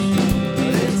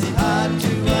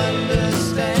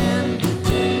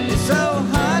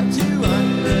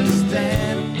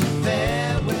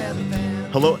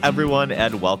Hello, everyone,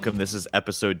 and welcome. This is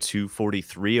episode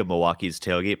 243 of Milwaukee's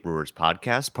Tailgate Brewers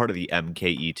podcast, part of the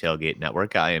MKE Tailgate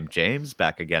Network. I am James,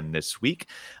 back again this week.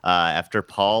 After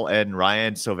Paul and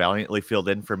Ryan so valiantly filled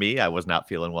in for me, I was not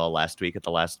feeling well last week at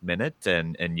the last minute,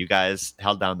 and you guys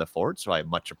held down the fort, so I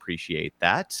much appreciate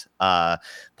that.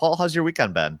 Paul, how's your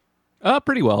weekend been?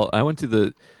 Pretty well. I went to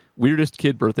the weirdest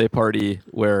kid birthday party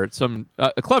where some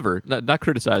clever, not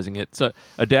criticizing it. So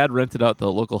a dad rented out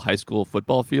the local high school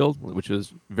football field, which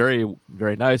was very,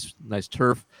 very nice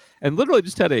turf, and literally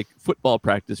just had a football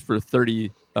practice for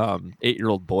 30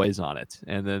 8-year-old boys on it.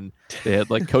 And then they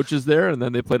had like coaches there, and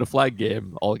then they played a flag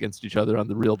game all against each other on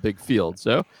the real big field.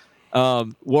 So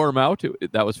wore them out.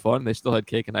 That was fun. They still had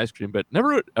cake and ice cream, but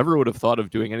never ever would have thought of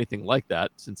doing anything like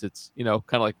that since it's, kind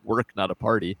of like work, not a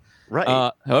party.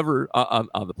 Right. However,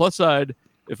 on the plus side,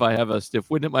 if I have a stiff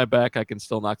wind at my back, I can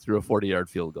still knock through a 40-yard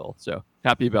field goal. So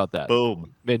happy about that.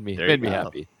 Boom. Made me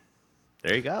happy.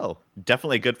 There you go.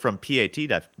 Definitely good from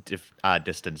PAT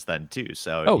distance then too.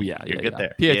 So you're good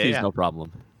there. PAT is no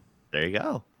problem. There you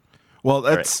go. Well,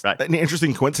 that's an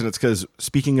interesting coincidence because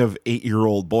speaking of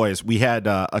 8-year-old boys, we had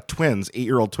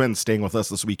 8-year-old twins staying with us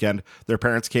this weekend. Their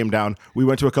parents came down. We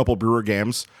went to a couple Brewer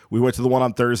games. We went to the one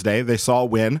on Thursday. They saw a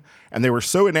win, and they were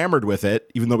so enamored with it,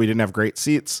 even though we didn't have great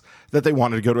seats, that they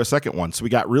wanted to go to a second one. So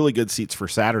we got really good seats for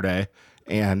Saturday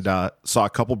and saw a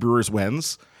couple Brewers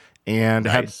wins and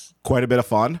had quite a bit of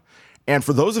fun. And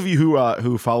for those of you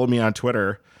who follow me on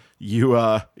Twitter, you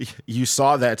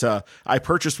saw that I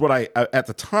purchased what I at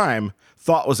the time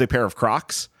thought was a pair of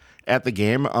Crocs at the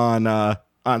game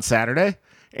on Saturday,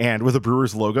 and with a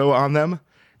Brewers logo on them.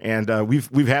 And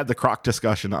we've had the Croc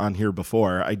discussion on here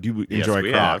before. I do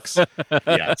enjoy Crocs.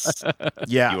 Yes.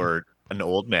 Yeah. You're an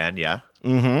old man. Yeah.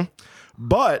 Mm-hmm.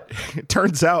 But it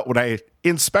turns out when I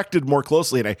inspected more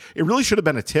closely, and it really should have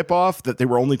been a tip off that they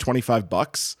were only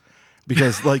 $25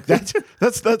 because like that's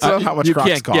not how much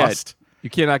Crocs cost. You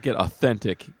cannot get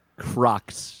authentic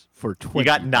Crocs for $20. You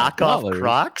got knockoff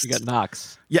Crocs? You got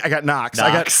Knox. Yeah, I got Knox.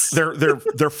 I got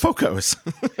they're Focos.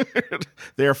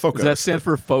 They are Focos. Does that stand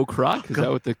for faux Croc? Is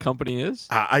that what the company is?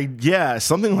 Yeah,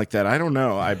 something like that. I don't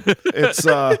know. It's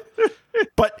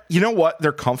but you know what?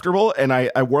 They're comfortable, and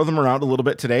I wore them around a little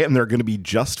bit today, and they're going to be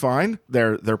just fine.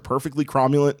 They're perfectly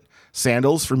cromulent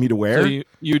sandals for me to wear. So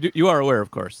you are aware,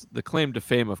 of course, the claim to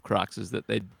fame of Crocs is that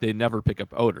they never pick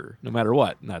up odor, no matter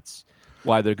what, and that's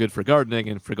why they're good for gardening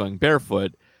and for going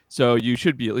barefoot. So you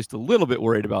should be at least a little bit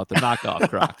worried about the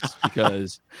knockoff Crocs,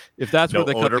 because if that's where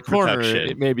they cut the corner,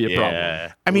 it may be a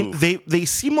problem. I mean, they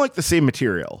seem like the same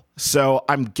material, so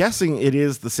I'm guessing it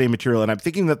is the same material, and I'm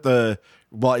thinking that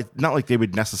it's not like they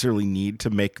would necessarily need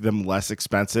to make them less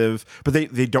expensive, but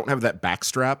they don't have that back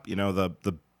strap,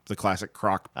 the classic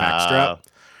Croc backstrap.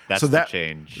 That's the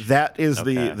change. That is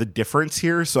the difference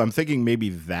here. So I'm thinking maybe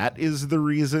that is the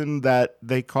reason that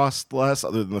they cost less,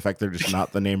 other than the fact they're just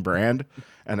not the name brand.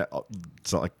 And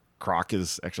it's not like Croc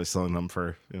is actually selling them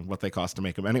for what they cost to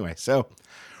make them anyway. So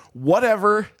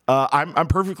whatever. I'm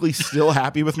perfectly still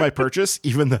happy with my purchase,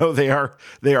 even though they are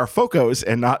Focos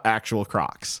and not actual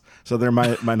Crocs. So they're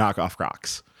my knockoff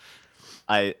Crocs.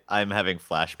 I'm having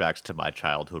flashbacks to my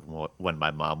childhood when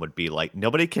my mom would be like,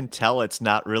 nobody can tell it's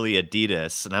not really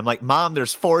Adidas. And I'm like, Mom,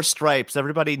 there's 4 stripes.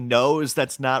 Everybody knows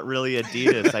that's not really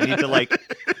Adidas. I need to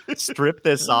strip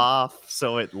this off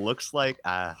so it looks like,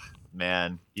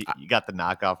 man, you got the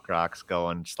knockoff Crocs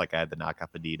going, just like I had the knockoff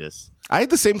Adidas. I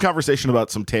had the same conversation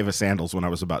about some Teva sandals when I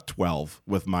was about 12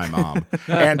 with my mom.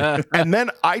 and then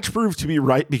I proved to be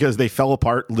right because they fell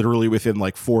apart literally within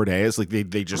like 4 days. Like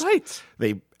they just,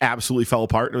 they absolutely fell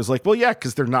apart. It was like, well, yeah,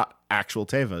 because they're not actual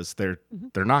Tevas. They're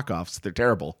knockoffs. They're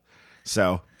terrible.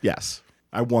 So yes,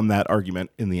 I won that argument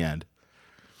in the end.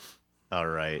 All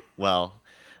right. Well,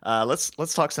 let's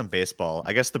talk some baseball.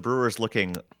 I guess the Brewers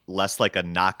looking less like a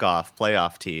knockoff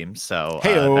playoff team, so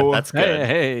that's good.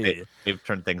 Hey. They've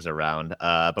turned things around.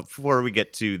 But before we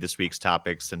get to this week's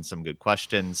topics and some good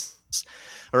questions,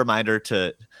 a reminder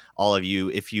to all of you,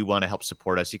 if you want to help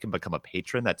support us, you can become a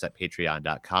patron. That's at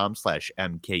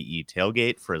patreon.com/MKE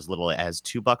tailgate for as little as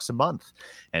 $2 a month.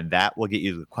 And that will get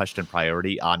you the question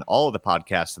priority on all of the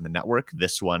podcasts in the network,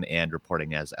 this one and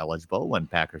reporting as eligible when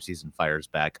Packer season fires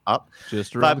back up.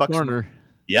 Just around the corner.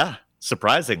 Yeah.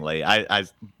 Surprisingly, I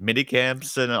mini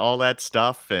camps and all that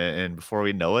stuff. And before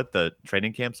we know it, the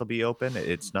training camps will be open.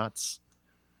 It's nuts.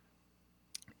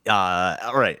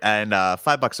 All right. And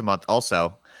 $5 a month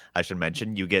also. I should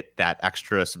mention you get that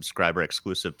extra subscriber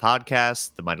exclusive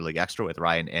podcast, the Minor League Extra with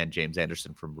Ryan and James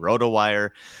Anderson from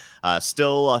RotoWire.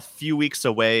 Still a few weeks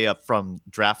away from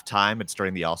draft time. It's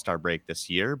during the All-Star break this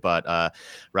year. But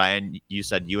Ryan, you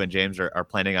said you and James are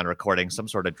planning on recording some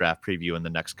sort of draft preview in the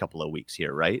next couple of weeks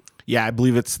here, right? Yeah, I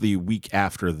believe it's the week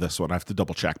after this one. I have to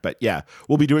double check. But yeah,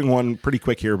 we'll be doing one pretty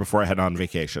quick here before I head on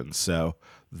vacation. So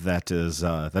that is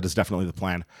definitely the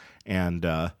plan. And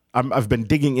I've been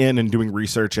digging in and doing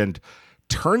research, and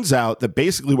turns out that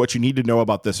basically what you need to know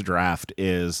about this draft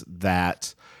is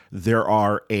that there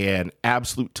are an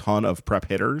absolute ton of prep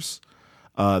hitters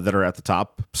that are at the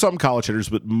top. Some college hitters,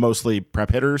 but mostly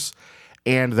prep hitters,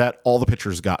 and that all the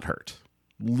pitchers got hurt.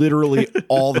 Literally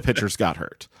all the pitchers got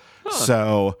hurt. Huh.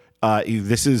 So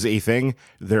this is a thing.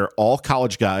 They're all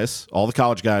college guys. All the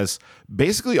college guys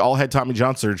basically all had Tommy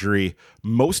John surgery.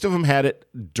 Most of them had it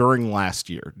during last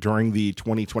year, during the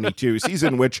 2022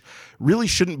 season, which really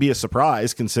shouldn't be a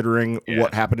surprise considering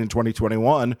what happened in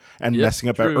 2021 and messing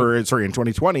up, in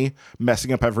 2020,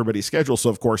 messing up everybody's schedule. So,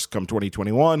 of course, come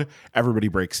 2021, everybody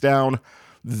breaks down.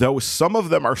 Though some of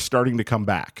them are starting to come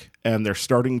back and they're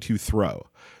starting to throw.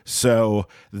 So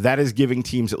that is giving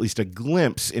teams at least a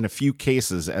glimpse in a few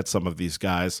cases at some of these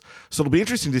guys. So it'll be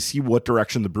interesting to see what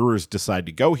direction the Brewers decide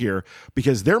to go here,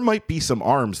 because there might be some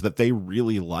arms that they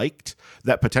really liked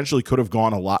that potentially could have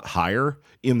gone a lot higher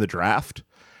in the draft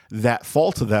that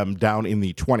fall to them down in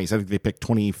the 20s. I think they picked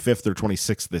 25th or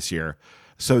 26th this year.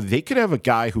 So they could have a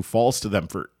guy who falls to them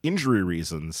for injury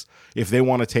reasons if they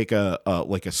want to take a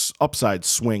upside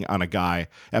swing on a guy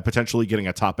at potentially getting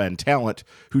a top end talent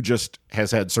who just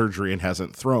has had surgery and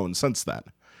hasn't thrown since then.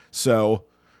 So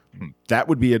that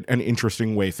would be an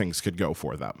interesting way things could go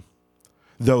for them.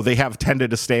 Though they have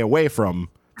tended to stay away from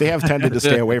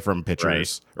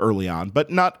pitchers early on,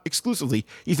 but not exclusively.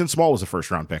 Ethan Small was a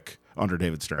first round pick under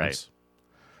David Stearns.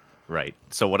 Right.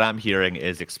 So what I'm hearing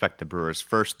is expect the Brewers'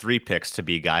 first 3 picks to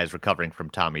be guys recovering from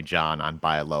Tommy John on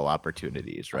buy low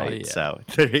opportunities, right? Oh, yeah. So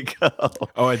there you go.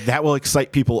 Oh, and that will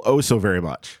excite people so very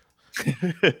much.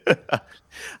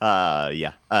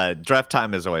 Draft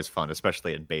time is always fun,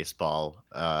 especially in baseball,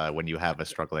 when you have a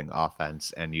struggling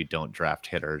offense and you don't draft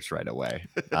hitters right away,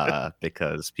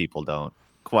 because people don't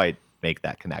quite make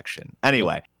that connection.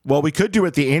 Anyway. Well, we could do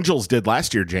what the Angels did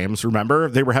last year, James. Remember?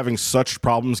 They were having such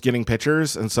problems getting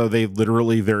pitchers, and so they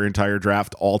literally, their entire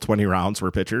draft, all 20 rounds were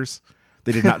pitchers.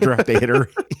 They did not draft a hitter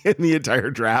in the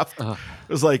entire draft. It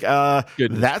was like,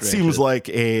 that seems like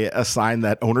a sign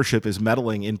that ownership is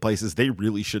meddling in places they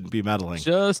really shouldn't be meddling.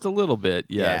 Just a little bit,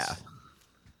 yes.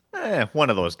 Yeah. One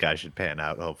of those guys should pan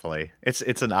out, hopefully.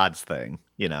 It's an odds thing,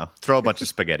 throw a bunch of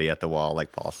spaghetti at the wall,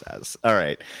 like Paul says. All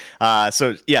right.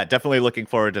 So definitely looking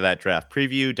forward to that draft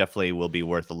preview. Definitely will be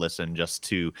worth a listen just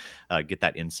to get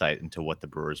that insight into what the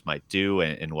Brewers might do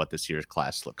and what this year's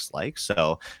class looks like.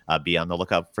 So be on the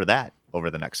lookout for that over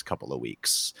the next couple of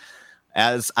weeks.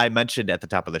 As I mentioned at the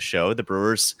top of the show, the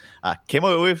Brewers came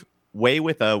away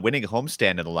with a winning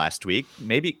homestand in the last week.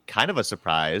 Maybe kind of a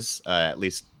surprise, at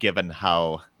least given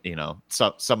how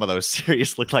some of those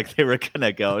series looked like they were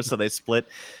gonna go. So they split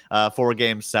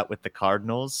 4-game set with the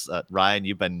Cardinals. Ryan,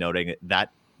 you've been noting that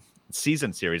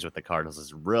season series with the Cardinals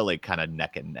is really kind of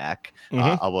neck and neck,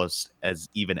 almost as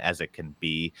even as it can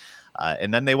be.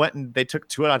 And then they went and they took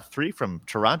 2 out of 3 from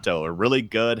Toronto, a really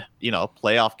good,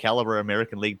 playoff caliber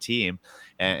American League team,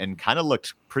 and kind of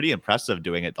looked pretty impressive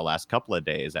doing it the last couple of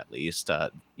days, at least.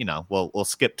 We'll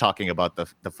skip talking about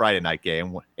the Friday night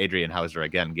game. Adrian Hauser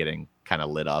again getting kind of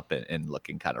lit up and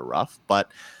looking kind of rough. But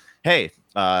hey,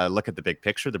 look at the big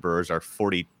picture. The Brewers are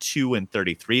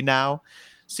 42-33 now.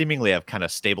 Seemingly have kind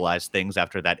of stabilized things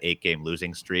after that 8-game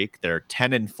losing streak. They're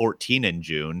 10-14 in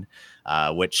June,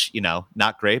 which,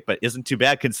 not great, but isn't too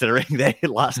bad considering they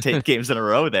lost 8 games in a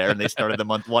row there and they started the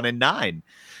month 1-9.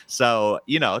 So,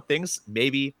 things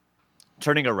maybe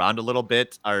turning around a little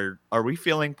bit. Are we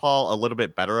feeling, Paul, a little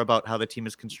bit better about how the team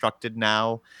is constructed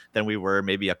now than we were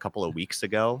maybe a couple of weeks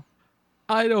ago?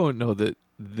 I don't know that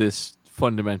this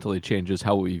fundamentally changes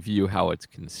how we view how it's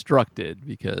constructed,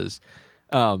 because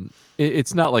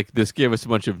it's not like this gave us a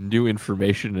bunch of new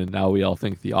information and now we all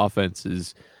think the offense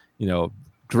is,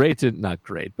 great and not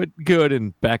great, but good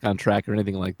and back on track or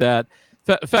anything like that.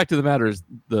 Fact of the matter is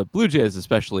the Blue Jays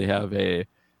especially have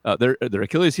their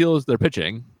Achilles heel is their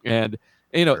pitching. And,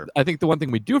 sure. I think the one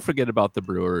thing we do forget about the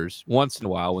Brewers once in a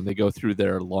while when they go through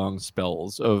their long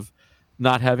spells of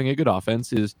not having a good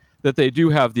offense is that they do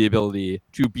have the ability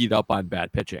to beat up on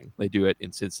bad pitching. They do it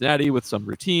in Cincinnati with some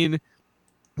routine.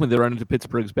 When they run into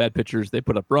Pittsburgh's bad pitchers, they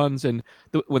put up runs. And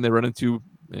when they run into,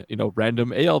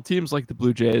 random AL teams like the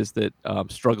Blue Jays that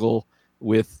struggle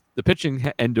with the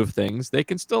pitching end of things, they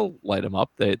can still light them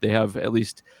up. They have at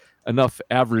least enough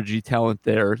averagey talent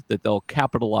there that they'll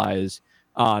capitalize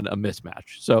on a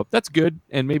mismatch. So that's good,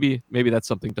 and maybe that's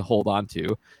something to hold on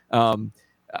to.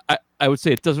 I would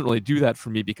say it doesn't really do that for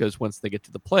me because once they get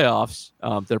to the playoffs,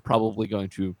 they're probably going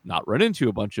to not run into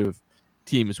a bunch of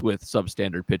teams with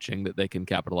substandard pitching that they can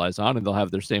capitalize on, and they'll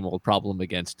have their same old problem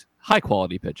against high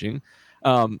quality pitching.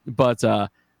 But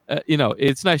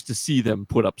it's nice to see them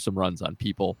put up some runs on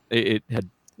people. It had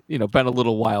been a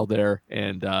little while there,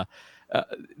 and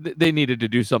they needed to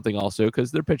do something also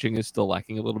because their pitching is still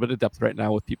lacking a little bit of depth right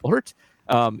now with people hurt.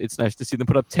 It's nice to see them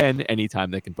put up 10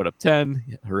 anytime they can put up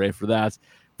 10. Hooray for that.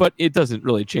 But it doesn't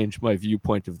really change my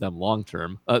viewpoint of them long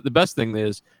term. The best thing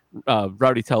is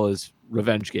Rowdy Tella's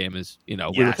revenge game is, we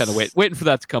were kind of waiting for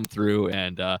that to come through,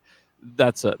 and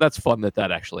that's fun that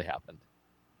actually happened.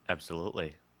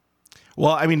 Absolutely.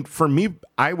 Well, I mean, for me,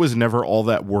 I was never all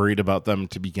that worried about them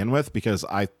to begin with because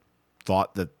I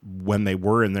thought that when they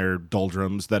were in their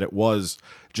doldrums that it was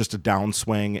just a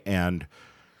downswing, and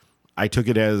I took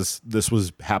it as this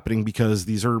was happening because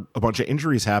these are a bunch of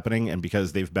injuries happening and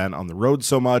because they've been on the road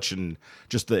so much and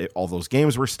just all those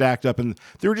games were stacked up and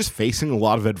they were just facing a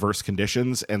lot of adverse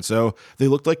conditions, and so they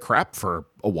looked like crap for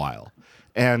a while.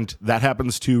 And that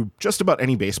happens to just about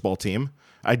any baseball team.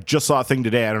 I just saw a thing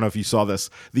today. I don't know if you saw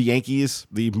this. The Yankees,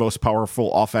 the most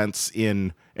powerful offense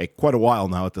in quite a while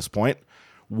now at this point,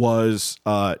 was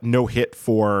no hit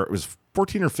for, it was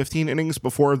 14 or 15 innings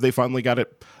before they finally got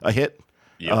a hit.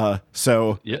 Yep.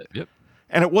 Yep.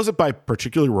 And it wasn't by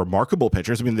particularly remarkable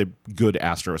pitchers. I mean, the good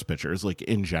Astros pitchers, like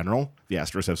in general, the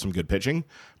Astros have some good pitching,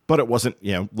 but it wasn't,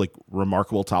 like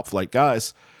remarkable top flight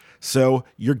guys. So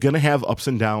you're going to have ups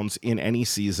and downs in any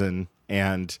season.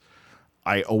 And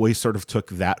I always sort of took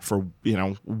that for,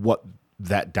 what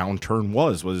that downturn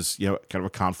was, kind of a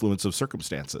confluence of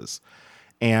circumstances.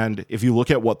 And if you look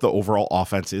at what the overall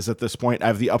offense is at this point, I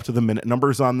have the up to the minute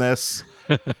numbers on this.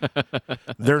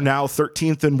 They're now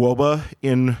 13th in WOBA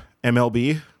in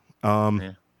MLB.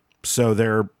 So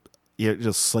they're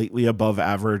just slightly above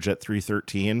average at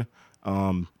 313.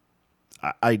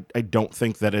 I don't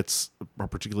think that it's a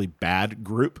particularly bad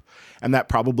group, and that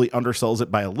probably undersells it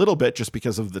by a little bit just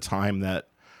because of the time that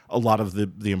a lot of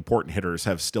the important hitters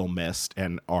have still missed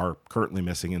and are currently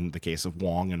missing in the case of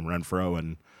Wong and Renfroe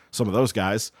and some of those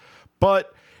guys.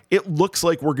 But it looks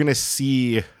like we're going to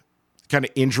see kind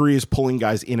of injuries pulling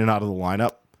guys in and out of the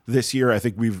lineup this year. I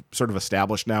think we've sort of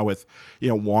established now with,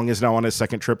 Wong is now on his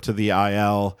second trip to the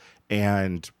IL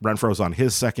and Renfroe's on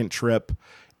his second trip.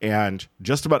 And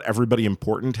just about everybody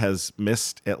important has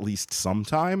missed at least some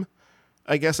time,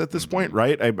 I guess, at this point,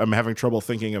 right? I'm having trouble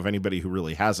thinking of anybody who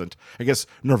really hasn't. I guess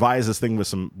Narvaez's thing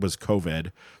was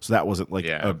COVID, so that wasn't like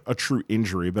a true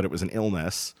injury, but it was an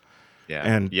illness. Yeah,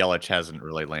 and Yelich hasn't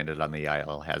really landed on the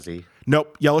IL, has he?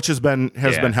 Nope. Yelich has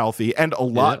been healthy and a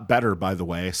lot better, by the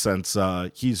way, since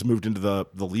he's moved into the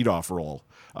leadoff role.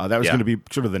 That was going to be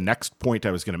sort of the next point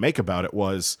I was going to make about it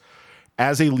was,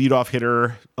 as a leadoff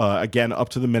hitter, again, up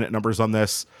to the minute numbers on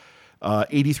this,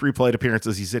 83 plate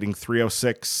appearances, he's hitting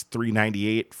 306,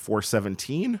 398,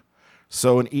 417.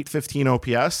 So an 815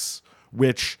 OPS,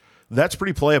 which that's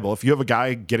pretty playable. If you have a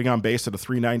guy getting on base at a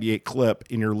 398 clip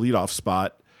in your leadoff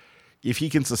spot, if he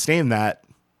can sustain that,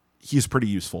 he's pretty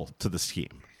useful to this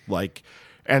team.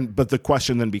 But the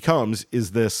question then becomes,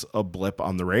 is this a blip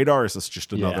on the radar? Is this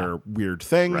just another weird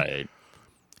thing? Right.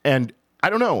 And I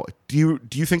don't know. Do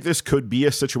you think this could be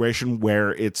a situation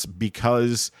where it's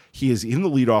because he is in the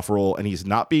leadoff role and he's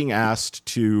not being asked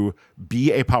to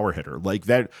be a power hitter? Like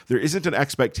that, there isn't an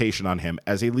expectation on him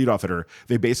as a leadoff hitter.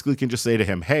 They basically can just say to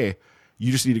him, hey,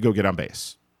 you just need to go get on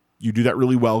base. You do that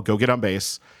really well. Go get on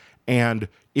base. And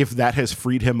if that has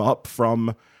freed him up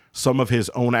from some of his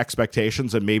own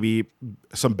expectations and maybe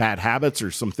some bad habits or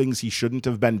some things he shouldn't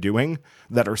have been doing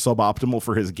that are suboptimal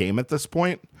for his game at this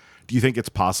point, do you think it's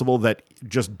possible that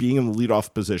just being in the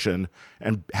leadoff position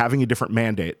and having a different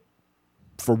mandate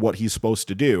for what he's supposed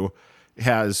to do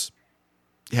has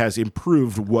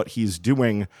improved what he's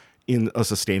doing in a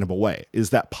sustainable way?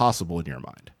 Is that possible in your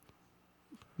mind?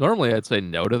 Normally, I'd say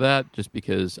no to that just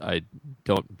because I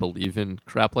don't believe in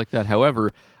crap like that.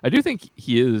 However, I do think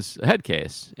he is a head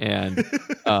case. And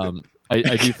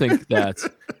I do think that,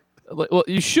 well,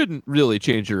 you shouldn't really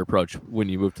change your approach when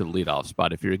you move to the leadoff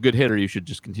spot. If you're a good hitter, you should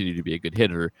just continue to be a good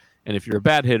hitter. And if you're a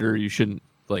bad hitter, you shouldn't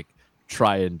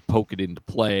try and poke it into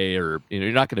play, or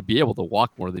you're not going to be able to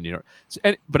walk more than you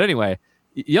know. But anyway,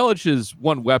 Yelich's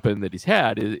one weapon that he's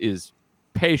had is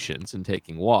patience and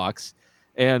taking walks.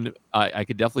 And I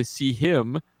could definitely see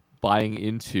him buying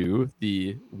into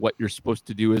what you're supposed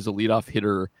to do as a leadoff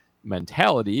hitter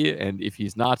mentality, and if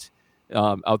he's not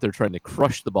out there trying to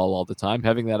crush the ball all the time,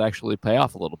 having that actually pay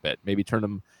off a little bit, maybe turn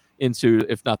him into,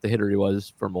 if not the hitter he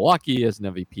was for Milwaukee as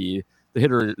an MVP,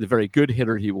 the very good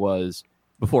hitter he was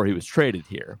before he was traded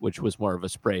here, which was more of a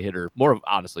spray hitter, more of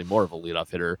a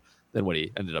leadoff hitter than what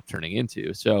he ended up turning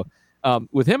into. So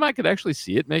with him, I could actually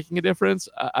see it making a difference.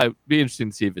 I'd be interested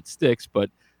to see if it sticks, but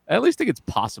I at least think it's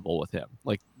possible with him.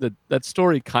 Like that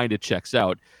story kind of checks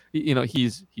out.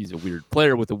 He's a weird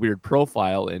player with a weird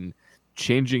profile, and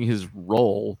changing his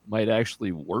role might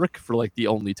actually work for like the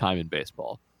only time in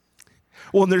baseball.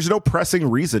 Well, and there's no pressing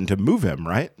reason to move him,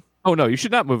 right? Oh no, you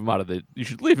should not move him out of you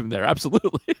should leave him there,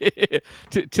 absolutely.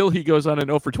 Till he goes on an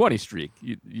 0-for-20 streak.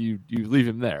 You leave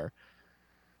him there.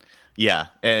 Yeah,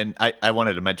 and I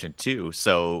wanted to mention too,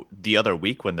 so the other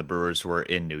week when the Brewers were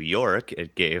in New York,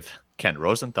 it gave Ken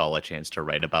Rosenthal a chance to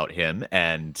write about him,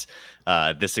 and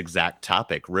this exact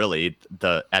topic, really,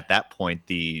 at that point,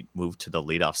 the move to the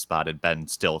leadoff spot had been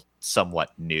still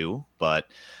somewhat new, but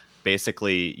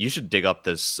basically, you should dig up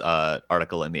this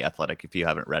article in The Athletic if you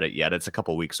haven't read it yet. It's a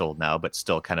couple weeks old now, but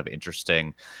still kind of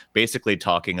interesting. Basically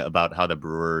talking about how the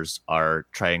Brewers are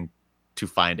trying to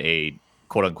find a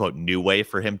quote-unquote new way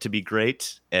for him to be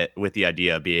great, with the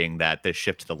idea being that this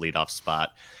shift to the leadoff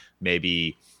spot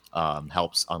maybe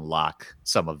helps unlock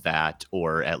some of that,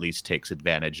 or at least takes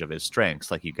advantage of his strengths,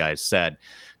 like you guys said,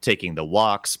 taking the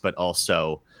walks, but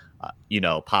also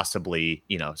possibly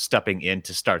stepping in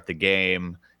to start the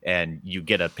game, and you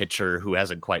get a pitcher who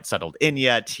hasn't quite settled in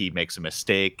yet, he makes a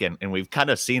mistake, and we've kind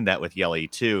of seen that with Yelly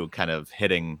too, kind of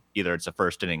hitting either it's a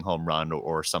first inning home run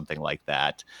or something like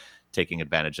that, taking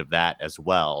advantage of that as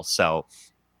well. So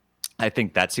I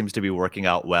think that seems to be working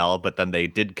out well, but then they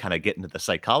did kind of get into the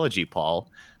psychology, Paul,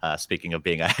 speaking of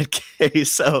being a head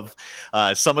case, of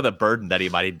some of the burden that he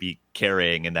might be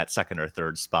carrying in that second or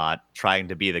third spot, trying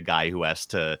to be the guy who has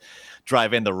to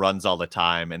drive in the runs all the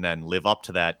time and then live up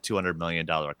to that $200 million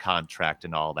contract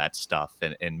and all that stuff.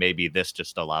 And maybe this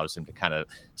just allows him to kind of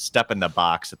step in the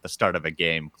box at the start of a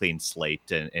game, clean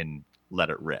slate, and let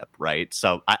it rip, right?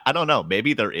 So I don't know.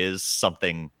 Maybe there is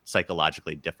something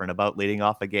psychologically different about leading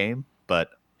off a game,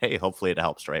 but hey, hopefully it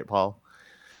helps, right, Paul?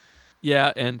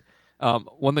 Yeah, and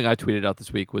one thing I tweeted out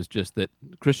this week was just that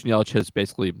Christian Yelich has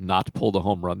basically not pulled a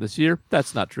home run this year.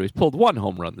 That's not true. He's pulled one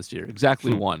home run this year,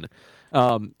 exactly one.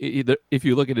 If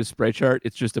you look at his spray chart,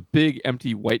 it's just a big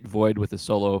empty white void with a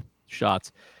solo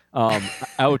shot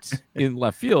out in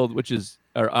left field, which is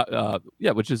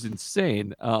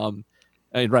insane.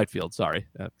 In right field, sorry.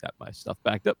 I've got my stuff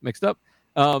mixed up.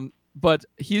 But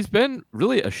he's been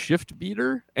really a shift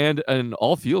beater and an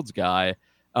all fields guy.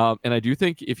 And I do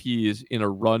think if he is in a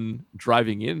run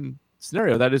driving in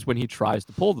scenario, that is when he tries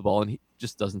to pull the ball, and he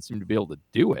just doesn't seem to be able to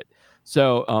do it.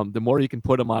 So the more you can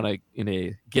put him in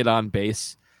a get on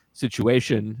base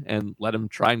situation and let him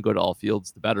try and go to all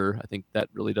fields, the better. I think that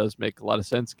really does make a lot of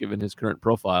sense given his current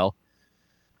profile.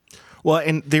 Well,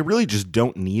 and they really just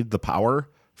don't need the power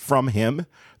from him.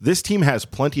 This team has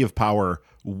plenty of power,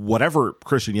 whatever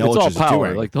Christian Yelich is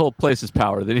doing. Like the whole place is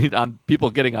power. They need on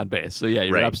people getting on base. So yeah,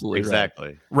 you're absolutely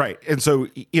exactly right. And so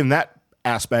in that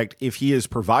aspect, if he is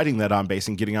providing that on base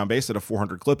and getting on base at a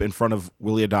 400 clip in front of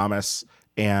Willy Adames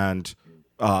and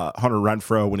Hunter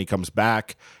Renfroe when he comes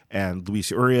back, and Luis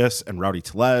Urias and Rowdy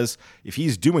Tellez, if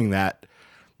he's doing that,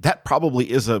 that probably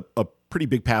is a pretty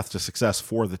big path to success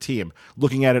for the team.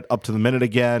 Looking at it up to the minute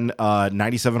again,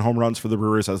 97 home runs for the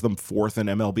Brewers, has them fourth in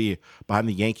MLB behind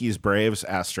the Yankees, Braves,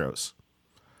 Astros.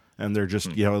 And they're just,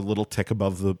 a little tick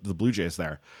above the Blue Jays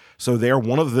there. So they're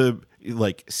one of the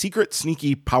secret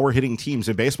sneaky power hitting teams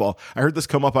in baseball. I heard this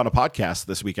come up on a podcast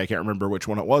this week. I can't remember which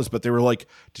one it was, but they were like,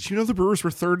 did you know the Brewers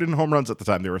were third in home runs at the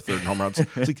time? They were third in home runs.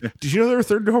 It's like, did you know they were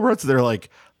third in home runs? They're like,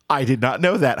 I did not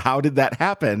know that. How did that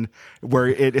happen where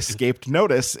it escaped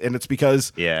notice? And it's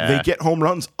because they get home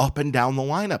runs up and down the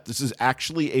lineup. This is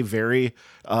actually a very,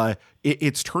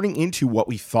 it's turning into what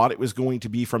we thought it was going to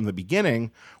be from the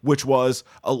beginning, which was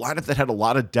a lineup that had a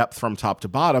lot of depth from top to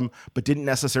bottom, but didn't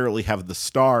necessarily have the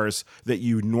stars that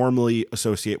you normally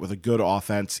associate with a good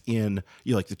offense in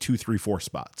the 2, 3, 4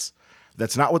 spots.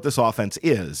 That's not what this offense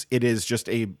is. It is just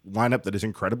a lineup that is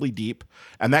incredibly deep,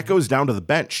 and that goes down to the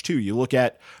bench, too. You look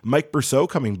at Mike Brousseau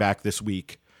coming back this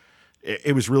week.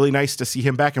 It was really nice to see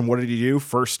him back, and what did he do?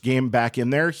 First game back in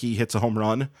there, he hits a home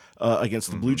run against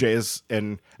the Blue Jays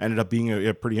and ended up being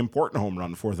a pretty important home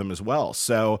run for them as well.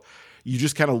 So you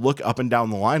just kind of look up and down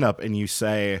the lineup, and you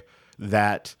say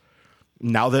that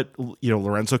now that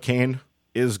Lorenzo Cain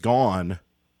is gone,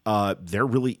 there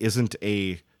really isn't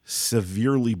a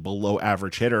severely below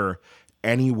average hitter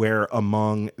anywhere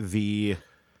among the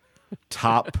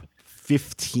top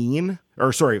 13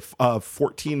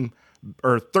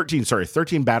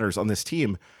 batters on this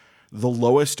team, the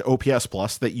lowest OPS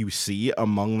plus that you see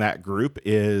among that group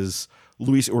is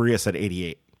Luis Urias at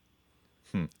 88.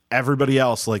 Everybody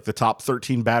else, like the top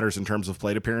 13 batters in terms of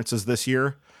plate appearances this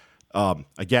year,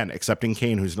 again, excepting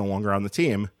Kane, who's no longer on the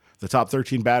team, the top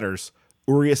 13 batters,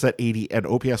 Urias at 80 and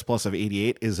OPS plus of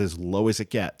 88 is as low as it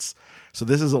gets. So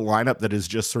this is a lineup that is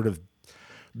just sort of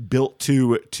built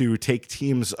to take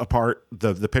teams apart,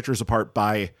 the pitchers apart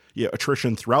by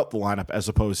attrition throughout the lineup, as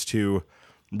opposed to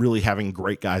really having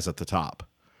great guys at the top.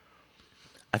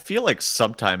 I feel like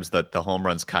sometimes the home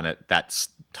runs kind of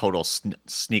total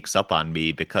sneaks up on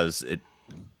me because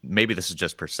maybe this is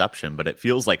just perception, but it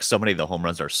feels like so many of the home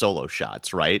runs are solo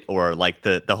shots, right? Or like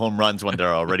the home runs when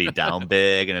they're already down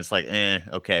big and it's like,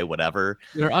 okay, whatever.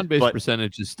 Their on-base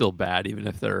percentage is still bad, even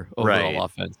if their overall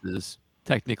offense is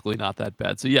technically not that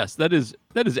bad. So yes, that is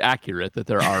accurate that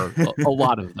there are a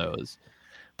lot of those.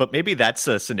 But maybe that's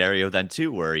a scenario then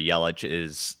too, where Yelich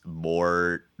is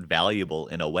more valuable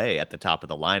in a way at the top of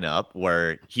the lineup,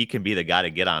 where he can be the guy to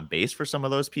get on base for some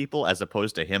of those people, as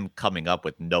opposed to him coming up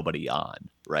with nobody on,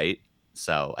 right?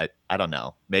 So I don't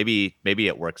know. Maybe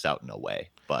it works out in a way,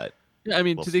 but yeah, I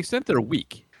mean, to the extent they're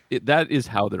weak, that is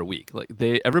how they're weak. Like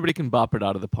everybody can bop it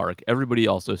out of the park. Everybody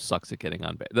also sucks at getting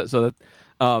on base. So that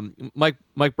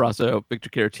Mike Brasso, Victor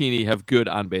Caratini have good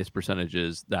on base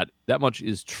percentages. That much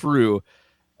is true.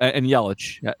 And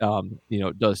Yelich,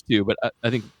 does too. But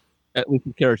I think at least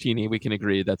with Caratini, we can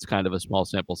agree that's kind of a small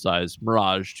sample size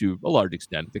mirage to a large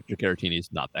extent. Victor Caratini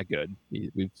is not that good.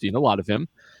 We've seen a lot of him,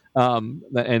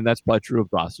 and that's probably true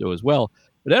of Brasso as well.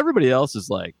 But everybody else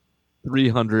is like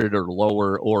 300 or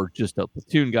lower, or just a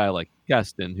platoon guy like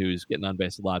Gaston, who's getting on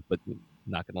base a lot, but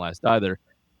not going to last either.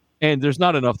 And there's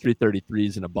not enough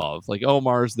 333s and above. Like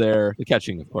Omar's there. The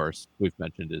catching, of course, we've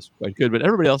mentioned is quite good, but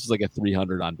everybody else is like a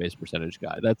 300 on base percentage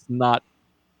guy. That's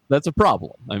a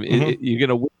problem. I mean, you're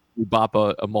going to bop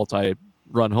a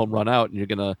multi-run home run out, and you're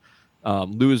going to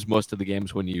lose most of the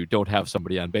games when you don't have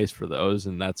somebody on base for those,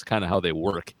 and that's kind of how they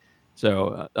work.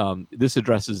 So this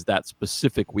addresses that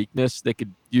specific weakness. They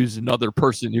could use another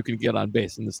person who can get on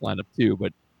base in this lineup too,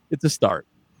 but it's a start.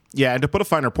 Yeah, and to put a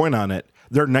finer point on it,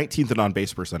 they're 19th in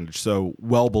on-base percentage, so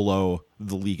well below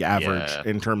the league average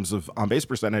in terms of on-base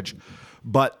percentage.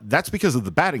 But that's because of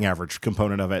the batting average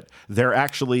component of it. They're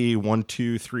actually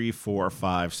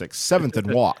 7th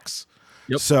in walks.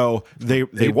 Yep. So they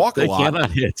walk a lot. They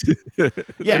cannot hit.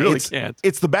 Yeah, they really can't.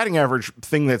 It's the batting average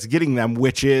thing that's getting them,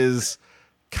 which is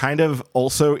kind of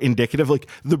also indicative. Like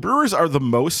the Brewers are the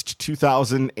most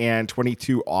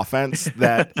 2022 offense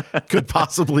that could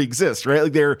possibly exist, right?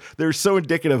 Like they're so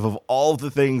indicative of all the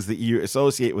things that you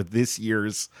associate with this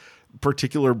year's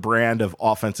particular brand of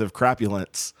offensive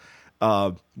crapulence,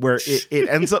 where it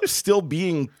ends up still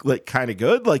being like kind of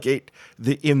good. Like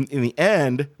in the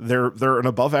end, they're an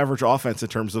above average offense in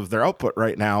terms of their output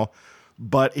right now.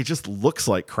 But it just looks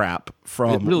like crap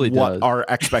from what our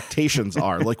expectations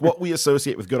are, like what we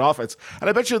associate with good offense. And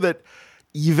I bet you that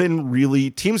even really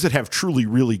teams that have truly,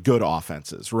 really good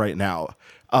offenses right now,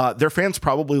 their fans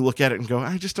probably look at it and go,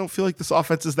 I just don't feel like this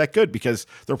offense is that good, because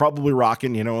they're probably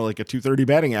rocking, like a 230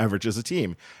 batting average as a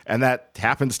team. And that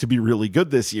happens to be really good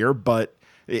this year, but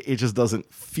it just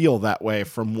doesn't feel that way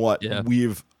from what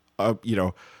we've,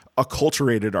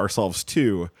 acculturated ourselves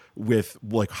to with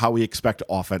like how we expect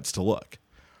offense to look.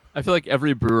 I feel like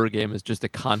every Brewer game is just a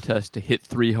contest to hit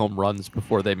 3 home runs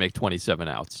before they make 27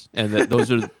 outs, and that those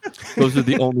are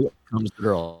the only outcomes that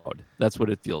are allowed. That's what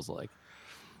it feels like.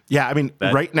 Yeah, I mean,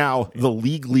 right now the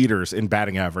league leaders in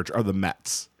batting average are the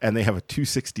Mets, and they have a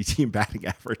 260 team batting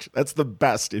average. That's the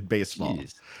best in baseball.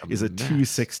 Is a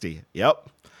 260. Yep.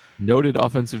 Noted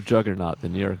offensive juggernaut, the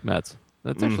New York Mets.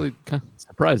 That's actually kind of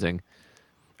surprising.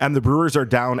 And the Brewers are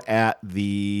down at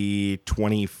the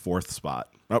 25th spot.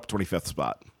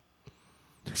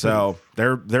 So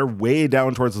they're way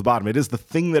down towards the bottom. It is the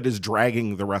thing that is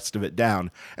dragging the rest of it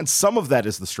down. And some of that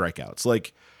is the strikeouts.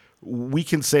 Like, we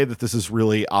can say that this is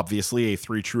really obviously a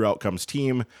 3 true outcomes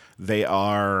team. They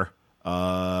are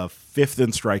 5th in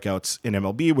strikeouts in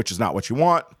MLB, which is not what you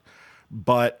want,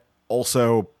 but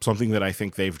also something that I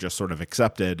think they've just sort of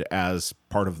accepted as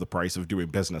part of the price of doing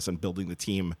business and building the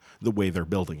team the way they're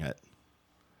building it.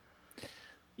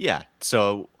 Yeah.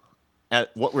 So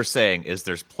what we're saying is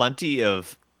there's plenty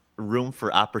of room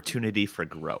for opportunity for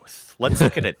growth. Let's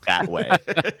look at it that way.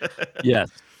 Yes.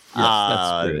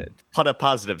 That's true. Put a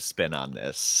positive spin on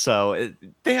this. So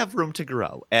they have room to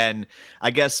grow. And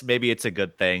I guess maybe it's a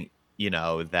good thing,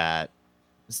 that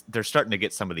they're starting to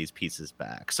get some of these pieces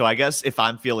back. So I guess if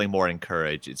I'm feeling more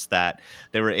encouraged, it's that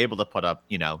they were able to put up,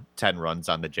 10 runs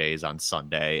on the Jays on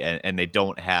Sunday, and they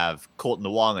don't have Colton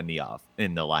Wong in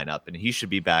the lineup, and he should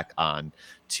be back on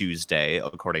Tuesday,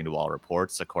 according to all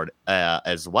reports,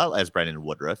 as well as Brandon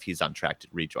Woodruff. He's on track to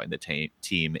rejoin the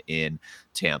team in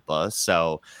Tampa.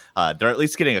 So they're at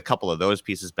least getting a couple of those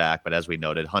pieces back. But as we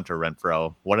noted, Hunter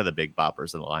Renfroe, one of the big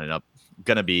boppers in the lineup,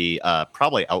 going to be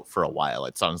probably out for a while.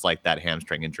 It sounds like that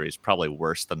hamstring injury is probably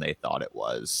worse than they thought it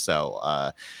was.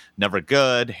 So never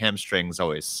good. Hamstrings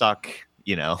always suck.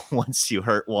 Once you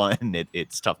hurt one,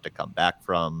 it's tough to come back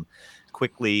from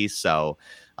quickly. So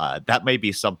that may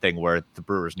be something where the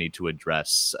Brewers need to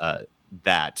address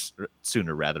that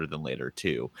sooner rather than later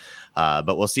too.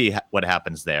 But we'll see what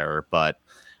happens there. But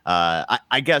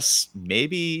I guess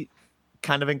maybe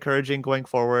kind of encouraging going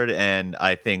forward. And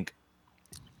I think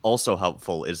also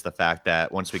helpful is the fact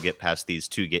that once we get past these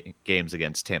two games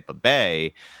against Tampa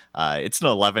Bay, it's an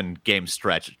 11-game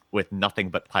stretch with nothing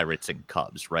but Pirates and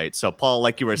Cubs, right? So, Paul,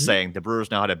 like you were saying, the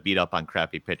Brewers know how to beat up on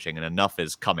crappy pitching, and enough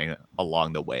is coming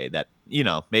along the way that,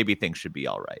 maybe things should be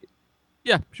all right.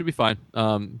 Yeah, should be fine.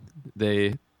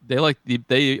 They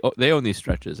own these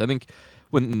stretches. I think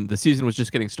when the season was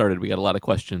just getting started, we got a lot of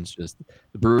questions. Just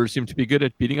the Brewers seem to be good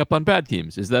at beating up on bad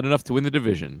teams. Is that enough to win the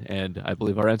division? And I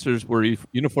believe our answers were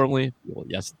uniformly, well,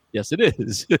 yes, it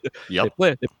is. Yep. They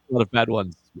play a lot of bad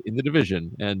ones in the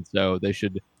division, and so they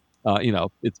should.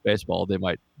 It's baseball. They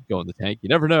might go in the tank. You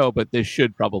never know, but they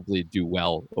should probably do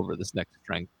well over this next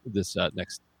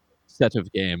next set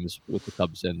of games with the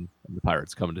Cubs and the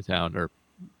Pirates coming to town, or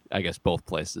I guess both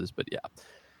places. But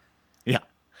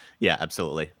yeah,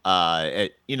 absolutely.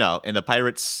 And the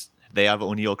Pirates, they have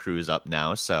O'Neill Cruz up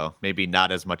now, so maybe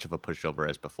not as much of a pushover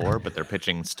as before, but their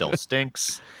pitching still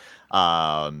stinks.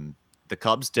 The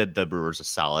Cubs did the Brewers a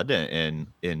solid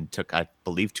and took, I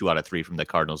believe, 2 out of 3 from the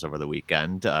Cardinals over the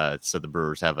weekend. So the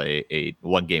Brewers have a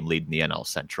 1-game lead in the NL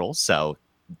Central. So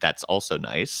that's also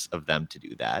nice of them to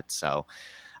do that. So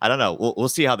I don't know. We'll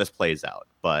see how this plays out,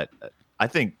 but I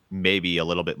think maybe a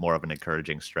little bit more of an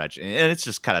encouraging stretch, and it's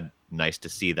just kind of nice to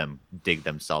see them dig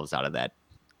themselves out of that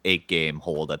 8-game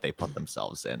hole that they put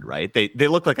themselves in. Right? They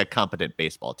look like a competent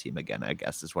baseball team again, I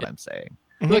guess is what I'm saying.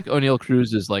 I feel like O'Neill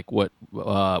Cruz is like what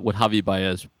Javi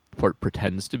Baez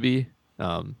pretends to be.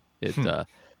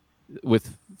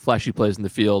 With flashy plays in the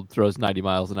field, throws 98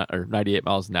 miles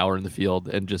an hour in the field,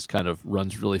 and just kind of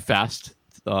runs really fast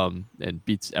and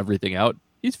beats everything out.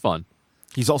 He's fun.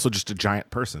 He's also just a giant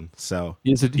person, so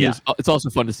it's also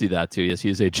fun to see that too. Yes, he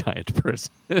is a giant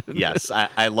person. Yes,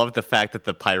 I love the fact that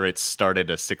the Pirates started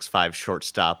a 6'5"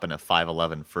 shortstop and a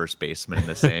 5'11" first baseman in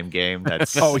the same game.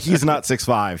 That's he's not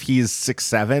 6'5", he's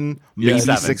 6'7", maybe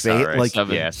 6'8". Like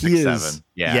 6'7".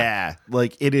 Yeah,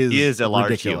 like it is. He is a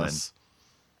large ridiculous.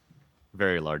 Human,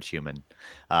 very large human.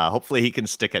 Hopefully, he can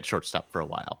stick at shortstop for a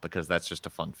while because that's just a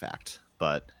fun fact.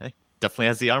 But hey, definitely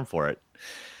has the arm for it.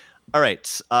 All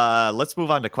right, let's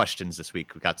move on to questions this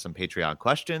week. We've got some Patreon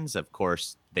questions. Of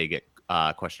course, they get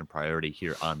question priority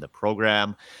here on the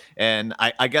program. And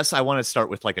I guess I want to start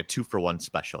with like a 2-for-1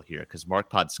 special here because Mark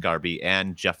Podscarby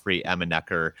and Jeffrey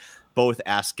Amenecker both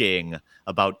asking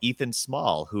about Ethan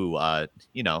Small, who,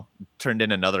 turned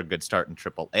in another good start in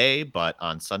AAA. But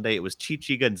on Sunday, it was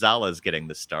Chichi Gonzalez getting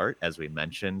the start, as we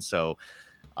mentioned. So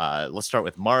let's start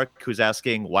with Mark, who's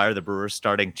asking, why are the Brewers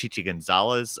starting Chichi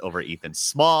Gonzalez over Ethan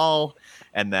Small?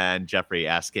 And then Jeffrey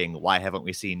asking, why haven't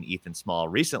we seen Ethan Small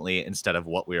recently instead of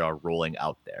what we are rolling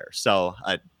out there? So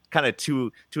kind of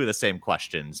two of the same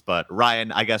questions. But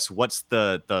Ryan, I guess what's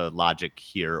the logic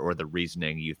here or the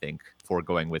reasoning you think for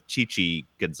going with Chichi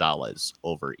Gonzalez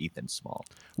over Ethan Small?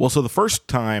 Well, so the first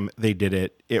time they did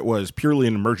it, it was purely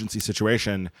an emergency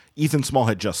situation. Ethan Small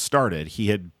had just started. He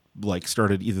had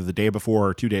started either the day before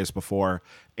or 2 days before,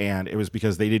 and it was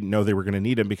because they didn't know they were going to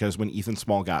need him, because when Ethan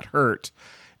Small got hurt,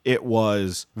 it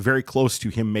was very close to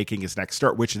him making his next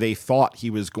start, which they thought he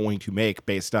was going to make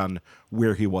based on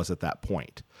where he was at that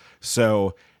point.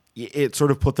 So it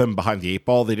sort of put them behind the 8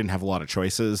 ball. They didn't have a lot of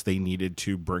choices. They needed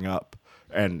to bring up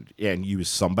and use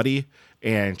somebody,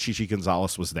 and Chichi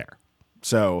Gonzalez was there.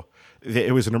 So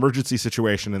it was an emergency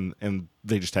situation, and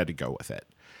they just had to go with it.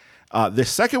 The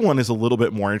second one is a little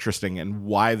bit more interesting, and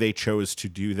why they chose to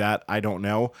do that, I don't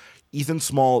know. Ethan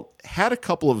Small had a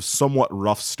couple of somewhat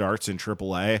rough starts in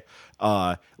AAA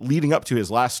leading up to his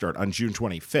last start on June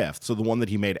 25th, so the one that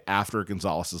he made after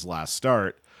Gonzalez's last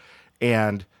start,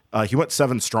 and he went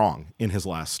 7 strong in his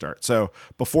last start. So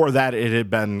before that, it had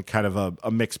been kind of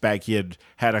a mixed bag. He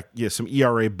had some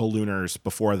ERA ballooners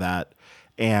before that,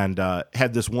 and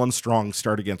had this one strong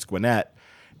start against Gwinnett,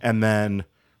 and then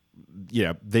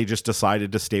they just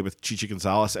decided to stay with Chichi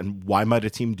Gonzalez. And why might a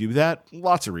team do that?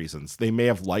 Lots of reasons. They may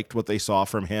have liked what they saw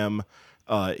from him.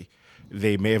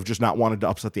 They may have just not wanted to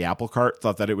upset the apple cart,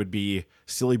 thought that it would be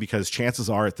silly, because chances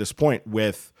are at this point,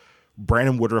 with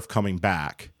Brandon Woodruff coming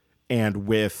back and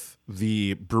with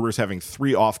the Brewers having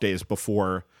 3 off days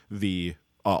before the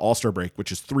All-Star break,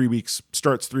 which is 3 weeks,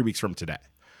 starts 3 weeks from today.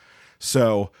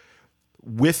 So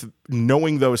with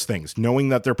knowing those things, knowing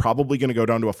that they're probably going to go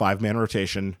down to a 5-man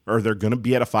rotation, or they're going to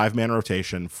be at a 5-man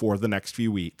rotation for the next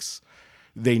few weeks,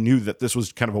 they knew that this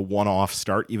was kind of a one-off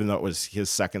start. Even though it was his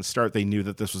second start, they knew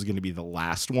that this was going to be the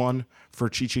last one for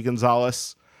Chichi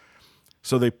Gonzalez.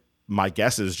 So my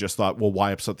guess is just thought, well,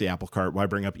 why upset the apple cart? Why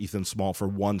bring up Ethan Small for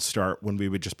one start when we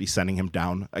would just be sending him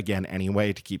down again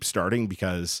anyway to keep starting,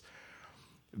 because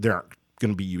they aren't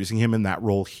going to be using him in that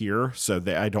role here. So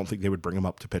I don't think they would bring him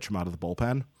up to pitch him out of the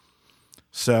bullpen.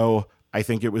 So I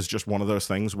think it was just one of those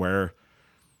things where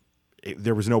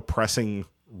there was no pressing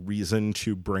reason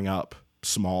to bring up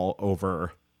Small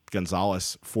over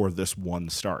Gonzalez for this one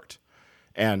start.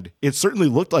 And it certainly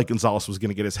looked like Gonzalez was going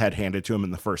to get his head handed to him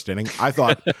in the first inning. I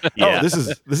thought, this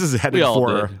is headed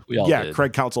for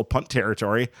Craig Counsell punt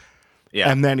territory.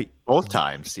 Yeah. And then both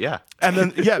times. Yeah. And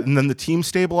then the team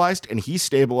stabilized and he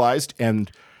stabilized.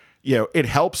 And, it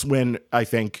helps when I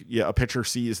think a pitcher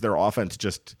sees their offense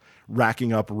just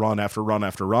racking up run after run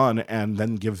after run, and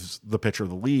then gives the pitcher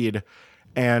the lead,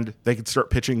 and they can start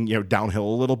pitching, downhill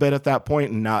a little bit at that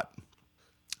point and not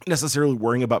necessarily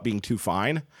worrying about being too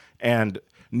fine, and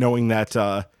knowing that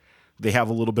they have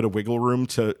a little bit of wiggle room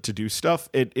to do stuff.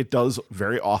 It does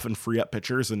very often free up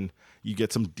pitchers, and you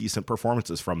get some decent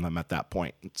performances from them at that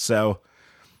point. So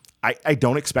I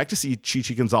don't expect to see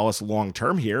Chichi Gonzalez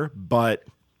long-term here, but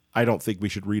I don't think we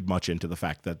should read much into the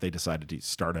fact that they decided to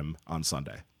start him on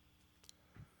Sunday.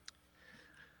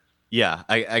 Yeah,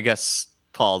 I guess,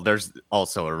 Paul, there's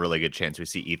also a really good chance we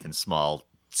see Ethan Small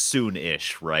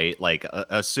soon-ish, right? Like,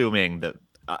 assuming that,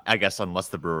 I guess, unless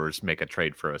the Brewers make a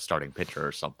trade for a starting pitcher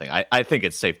or something, I think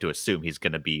it's safe to assume he's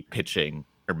going to be pitching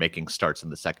or making starts in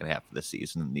the second half of the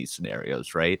season in these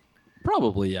scenarios, right?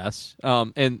 Probably, yes.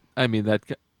 And I mean, that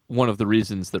one of the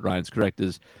reasons that Ryan's correct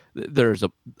is there's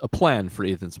a plan for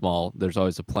Ethan Small. There's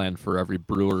always a plan for every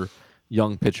Brewer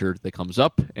young pitcher that comes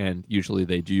up, and usually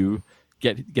they do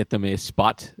get them a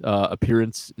spot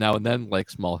appearance now and then, like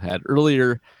Small had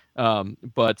earlier.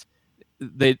 But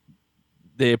they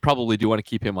probably do want to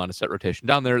keep him on a set rotation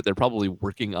down there. They're probably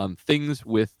working on things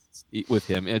with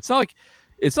him. And it's not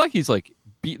like he's like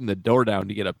beating the door down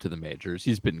to get up to the majors.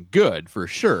 He's been good for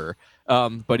sure.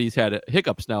 But he's had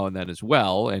hiccups now and then as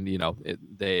well. And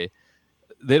they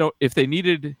don't, if they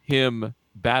needed him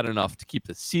bad enough to keep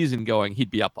the season going, he'd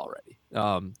be up already.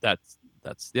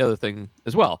 That's the other thing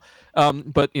as well.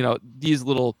 But these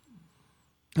little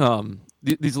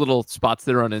spots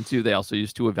they run into, they also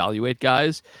used to evaluate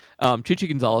guys. Chichi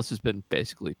Gonzalez has been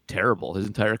basically terrible his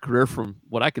entire career, from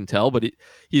what I can tell. But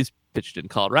he's pitched in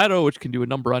Colorado, which can do a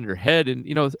number on your head. And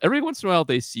every once in a while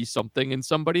they see something in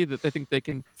somebody that they think they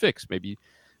can fix. Maybe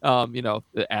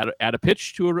add a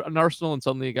pitch to an arsenal, and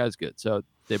suddenly a guy's good. So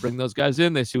they bring those guys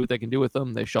in, they see what they can do with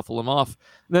them, they shuffle them off,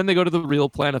 and then they go to the real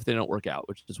plan if they don't work out,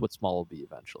 which is what Small will be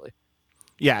eventually.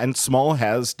 Yeah, and Small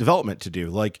has development to do.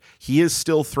 Like, he is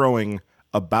still throwing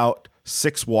about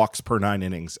 6 walks per 9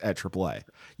 innings at AAA.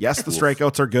 Yes, the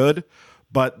strikeouts are good,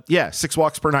 but 6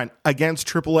 walks per 9 against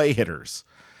AAA hitters.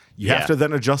 You have to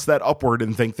then adjust that upward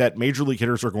and think that major league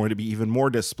hitters are going to be even more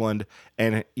disciplined,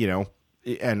 and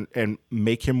and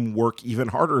make him work even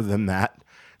harder than that.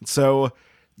 So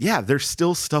there's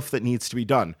still stuff that needs to be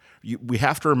done. We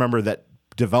have to remember that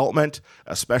development,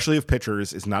 especially of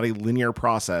pitchers, is not a linear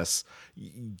process.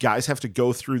 Guys have to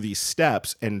go through these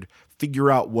steps and figure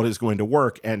out what is going to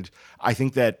work. And I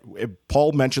think that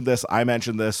Paul mentioned this, I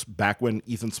mentioned this back when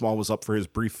Ethan Small was up for his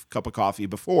brief cup of coffee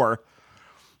before,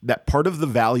 that part of the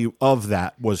value of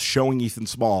that was showing Ethan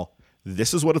Small,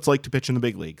 this is what it's like to pitch in the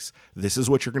big leagues. This is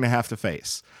what you're going to have to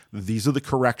face. These are the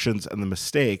corrections and the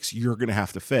mistakes you're going to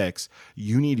have to fix.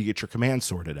 You need to get your command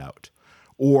sorted out,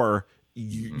 or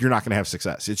you're not going to have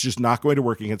success. It's just not going to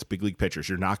work against big league pitchers.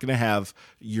 You're not going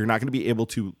to be able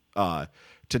to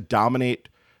dominate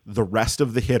the rest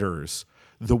of the hitters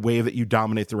the way that you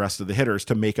dominate the rest of the hitters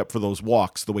to make up for those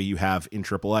walks the way you have in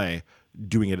AAA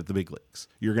doing it at the big leagues.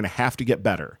 You're going to have to get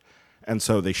better. And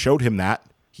so they showed him that.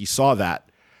 He saw that.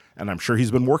 And I'm sure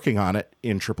he's been working on it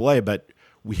in AAA, but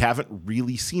we haven't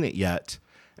really seen it yet.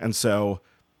 And so,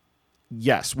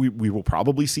 yes, we will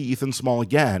probably see Ethan Small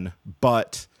again,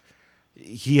 but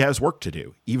he has work to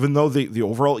do. Even though the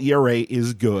overall ERA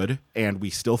is good, and we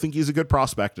still think he's a good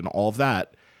prospect and all of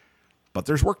that, but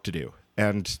there's work to do.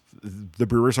 And the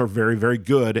Brewers are very, very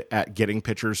good at getting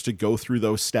pitchers to go through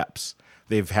those steps.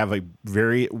 They have a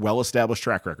very well-established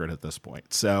track record at this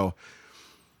point. So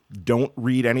don't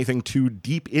read anything too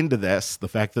deep into this. The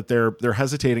fact that they're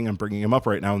hesitating on bringing him up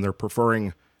right now and they're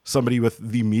preferring somebody with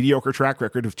the mediocre track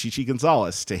record of Chichi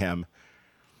Gonzalez to him,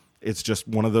 it's just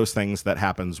one of those things that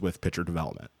happens with pitcher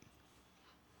development.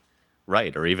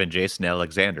 Right, or even Jason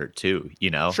Alexander too,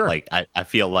 Sure. Like I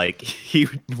feel like he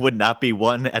would not be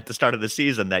one at the start of the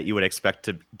season that you would expect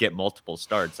to get multiple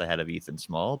starts ahead of Ethan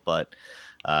Small, but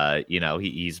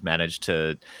he's managed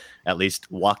to at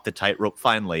least walk the tightrope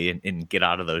finally and get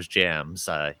out of those jams,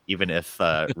 even if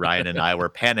Ryan and I were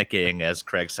panicking as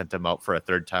Craig sent him out for a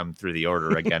third time through the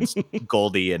order against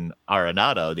Goldie and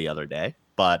Arenado the other day.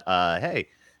 But hey,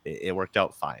 it worked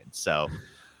out fine. So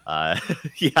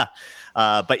yeah.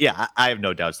 But yeah, I have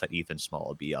no doubts that Ethan Small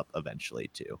will be up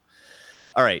eventually too.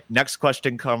 All right, next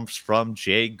question comes from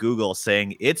Jay Google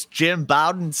saying, it's Jim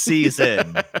Bowden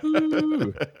season.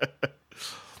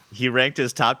 He ranked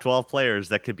his top 12 players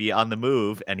that could be on the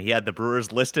move, and he had the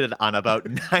Brewers listed on about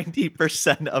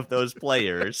 90% of those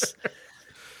players.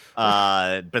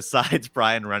 Besides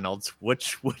Brian Reynolds,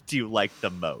 which would you like the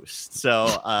most? So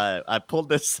I pulled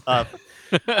this up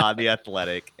on The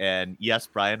Athletic, and yes,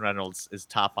 Brian Reynolds is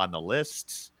top on the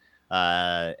list.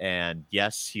 And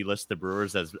yes, he lists the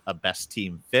Brewers as a best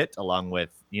team fit along with,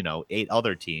 8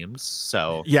 other teams.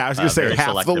 So yeah, I was going to say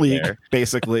half the league, there.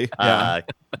 Basically. Yeah.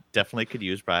 Definitely could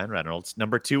use Brian Reynolds.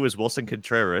 Number 2 is Wilson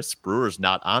Contreras. Brewers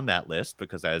not on that list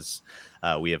because as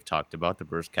we have talked about, the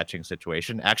Brewers catching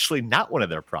situation, actually not one of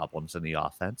their problems in the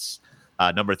offense.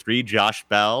 Number 3, Josh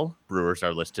Bell. Brewers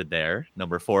are listed there.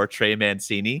 Number 4, Trey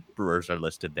Mancini. Brewers are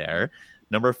listed there.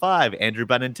 Number 5, Andrew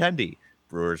Benintendi.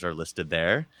 Brewers are listed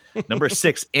there. Number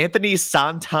 6, Anthony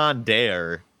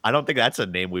Santander. I don't think that's a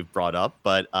name we've brought up,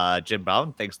 but Jim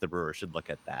Bowden thinks the Brewers should look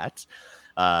at that.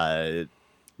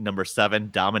 Number 7,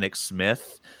 Dominic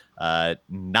Smith.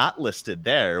 Not listed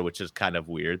there, which is kind of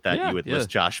weird that you would list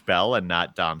Josh Bell and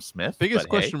not Dom Smith. Biggest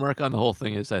question mark on the whole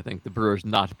thing is, I think, the Brewers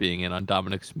not being in on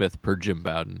Dominic Smith per Jim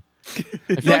Bowden.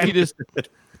 I feel like he just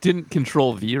didn't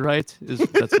control V right.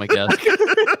 That's my guess.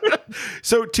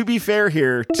 So to be fair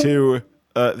here to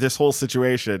this whole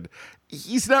situation,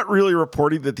 he's not really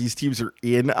reporting that these teams are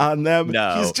in on them.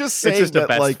 No, he's just saying that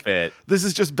best fit. This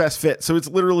is just best fit. So it's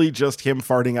literally just him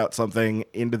farting out something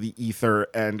into the ether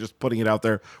and just putting it out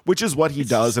there, which is what he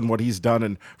does and what he's done,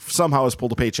 and somehow has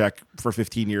pulled a paycheck for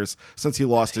 15 years since he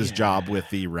lost his job with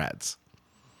the Reds.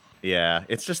 Yeah,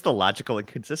 it's just the logical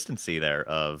inconsistency there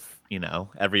of,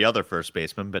 every other first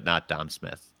baseman, but not Dom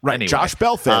Smith. Right. Anyway, Josh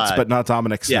Bell fits, but not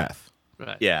Dominic Smith.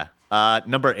 Right. Yeah.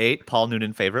 Number 8, Paul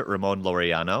Noonan favorite, Ramon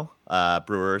Laureano.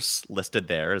 Brewers listed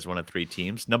there as one of 3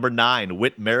 teams. Number 9,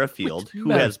 Whit Merrifield,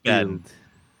 who has been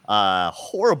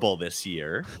horrible this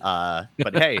year.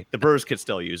 But hey, the Brewers could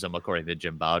still use him, according to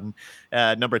Jim Bowden.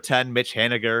 Number 10, Mitch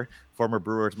Haniger, former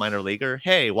Brewers minor leaguer.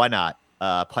 Hey, why not?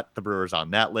 Put the Brewers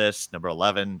on that list. Number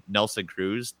 11, Nelson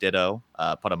Cruz, ditto.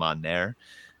 Put him on there.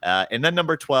 And then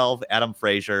number 12, Adam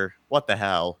Frazier. What the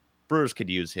hell? Brewers could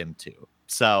use him too.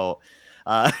 So,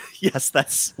 yes,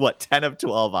 that's 10 of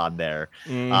 12 on there.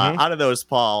 Mm-hmm. Out of those,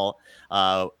 Paul,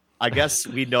 I guess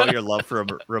we know your love for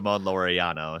Ramon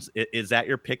Laureano. Is that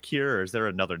your pick here, or is there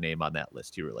another name on that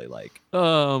list you really like?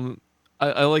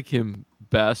 I like him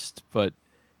best, but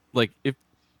like if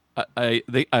I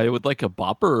would like a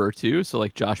bopper or two. So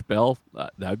like Josh Bell,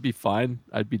 that would be fine.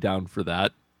 I'd be down for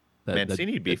that.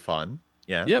 Mancini'd be fun.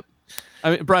 Yeah. Yep.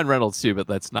 I mean Brian Reynolds too, but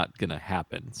that's not gonna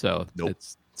happen. So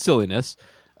It's silliness.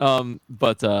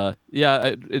 But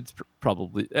it's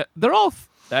probably they're all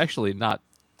actually not.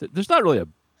 There's not really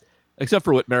except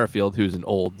for Whit Merrifield, who's an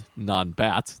old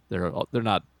non-bat. They're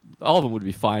not. All of them would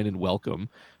be fine and welcome.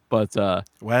 But I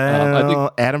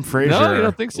think, Adam Frazier. No, you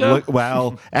don't think so?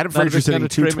 Adam Frazier's hitting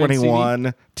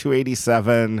 221,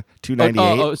 287,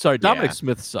 298. Oh, sorry. Dominic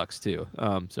Smith sucks too.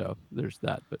 So there's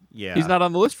that. But he's not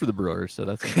on the list for the Brewers, so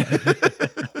that's.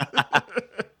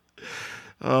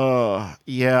 Oh,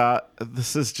 yeah.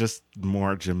 This is just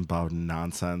more Jim Bowden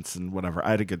nonsense and whatever.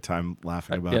 I had a good time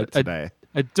laughing about it today.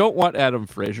 I don't want Adam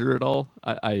Frazier at all.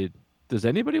 Does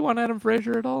anybody want Adam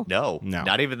Frazier at all? No.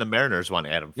 Not even the Mariners want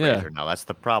Adam Frazier. Now that's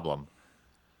the problem.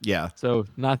 Yeah. So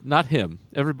not him.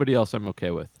 Everybody else I'm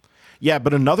okay with. Yeah,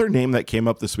 but another name that came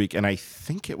up this week, and I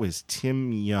think it was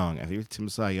Tim Young. I think it was Tim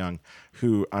Cy Young,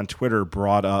 who on Twitter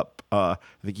brought up. I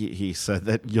think he said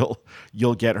that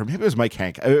you'll get, or maybe it was Mike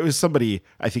Hank. It was somebody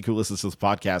I think who listens to this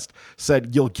podcast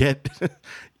said you'll get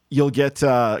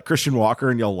Christian Walker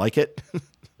and you'll like it.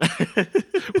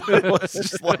 It was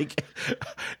just like,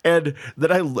 and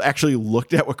then I actually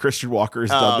looked at what Christian Walker has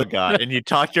done. Oh God! And you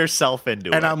talked yourself into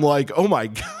it. And I'm like, oh my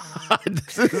God,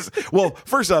 well,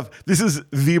 first off, this is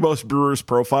the most Brewers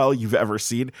profile you've ever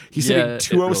seen. He's hitting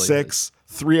 206.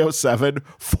 307,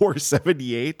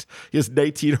 478. He has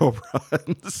 19 home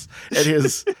runs, and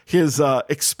his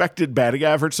expected batting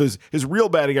average. So his real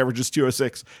batting average is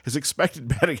 206. His expected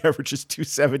batting average is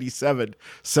 277.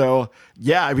 So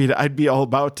yeah, I mean, I'd be all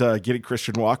about getting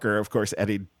Christian Walker, of course, at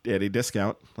a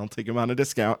discount. I'll take him on a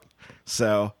discount.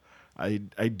 So I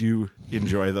do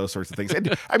enjoy those sorts of things.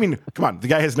 And I mean, come on, the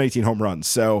guy has 19 home runs,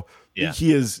 so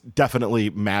he is definitely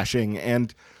mashing.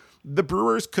 And the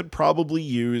Brewers could probably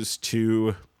use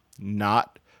to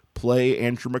not play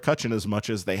Andrew McCutchen as much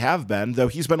as they have been, though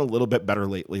he's been a little bit better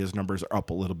lately. His numbers are up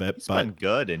a little bit. He's been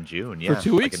good in June. Yeah, for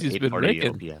 2 weeks he's been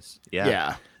raking. OPS.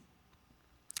 Yeah,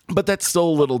 but that's still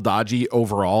a little dodgy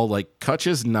overall. Like, Kutch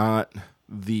is not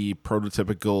the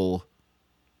prototypical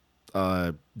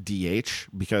DH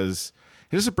because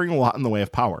he doesn't bring a lot in the way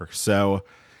of power. So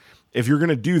if you're going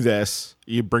to do this,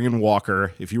 you bring in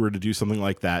Walker. If you were to do something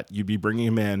like that, you'd be bringing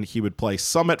him in. He would play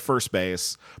some at first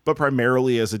base, but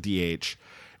primarily as a DH.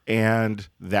 And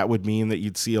that would mean that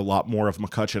you'd see a lot more of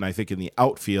McCutchen, I think, in the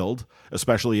outfield,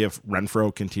 especially if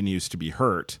Renfroe continues to be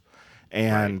hurt.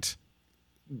 And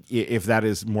if that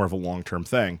is more of a long-term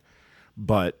thing.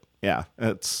 But yeah,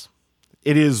 it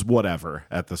is whatever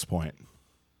at this point.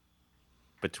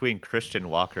 Between Christian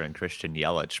Walker and Christian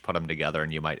Yelich, put them together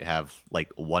and you might have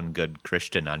like one good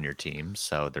Christian on your team.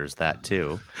 So there's that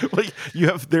too. Like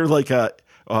they're like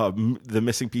the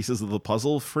missing pieces of the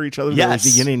puzzle for each other. Yes,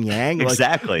 like the yin and yang.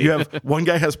 Exactly. Like you have one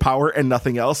guy has power and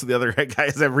nothing else, and the other guy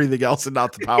has everything else and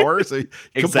not the power. So you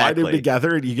combine them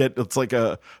together and you get, it's like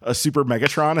a super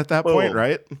Megatron at that point,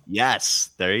 right? Yes,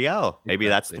 there you go. Maybe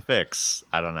that's the fix.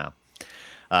 I don't know.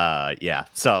 Yeah.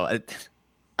 So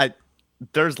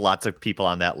there's lots of people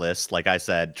on that list. Like I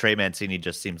said, Trey Mancini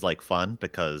just seems like fun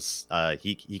because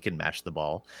he can mash the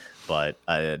ball. But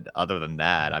other than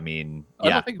that, I mean, I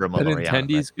don't think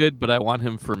Benintendi's good, but I want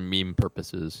him for meme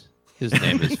purposes. His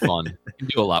name is fun. You can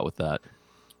do a lot with that.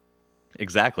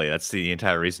 Exactly. That's the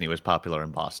entire reason he was popular in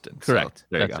Boston. Correct. So,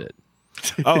 there That's you go.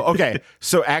 it. Oh, okay.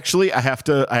 So actually, I have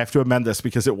to amend this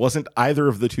because it wasn't either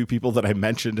of the two people that I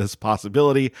mentioned as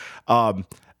possibility.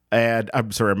 And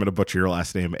I'm sorry, I'm going to butcher your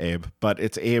last name, Abe, but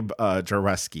it's Abe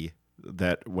Jarweski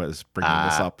that was bringing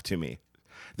this up to me.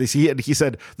 He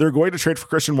said, they're going to trade for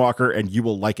Christian Walker, and you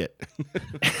will like it.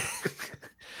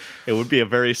 It would be a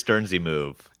very Stearnsy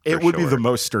move. It would be the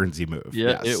most Stearnsy move.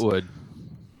 Yeah, yes. It would.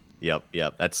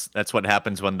 Yep. That's what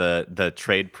happens when the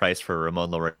trade price for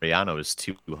Ramon Laureano is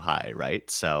too high, right?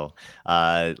 So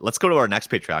let's go to our next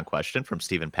Patreon question from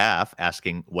Stephen Paff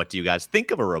asking, what do you guys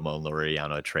think of a Ramon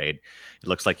Laureano trade? It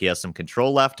looks like he has some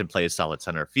control left and plays solid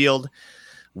center field.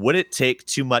 Would it take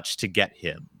too much to get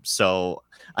him? So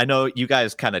I know you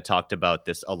guys kind of talked about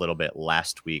this a little bit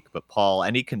last week, but Paul,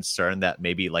 any concern that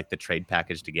maybe like the trade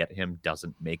package to get him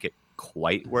doesn't make it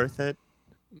quite worth it?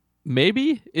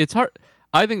 Maybe. It's hard.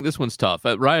 I think this one's tough.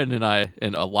 Ryan and I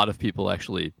and a lot of people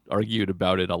actually argued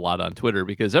about it a lot on Twitter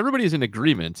because everybody's in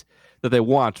agreement that they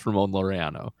want Ramon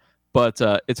Laureano. But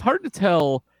it's hard to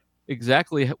tell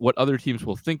exactly what other teams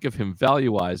will think of him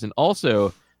value-wise, and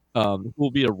also who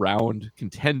will be around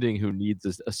contending who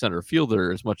needs a center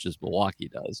fielder as much as Milwaukee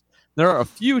does. There are a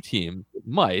few teams that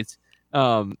might,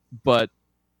 but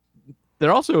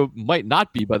there also might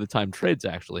not be by the time trades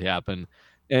actually happen.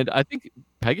 And I think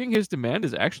pegging his demand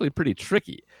is actually pretty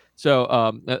tricky. So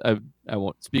I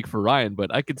won't speak for Ryan,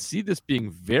 but I could see this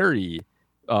being very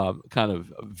kind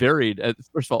of varied.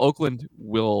 First of all, Oakland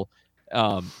will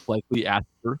likely ask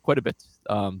for quite a bit.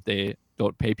 They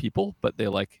don't pay people, but they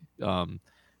like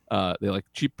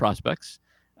cheap prospects.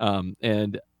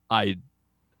 And I'm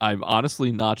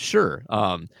honestly not sure.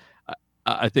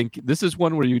 I think this is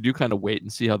one where you do kind of wait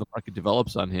and see how the market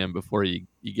develops on him before you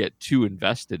get too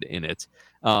invested in it.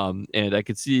 And I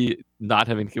could see not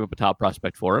having to give up a top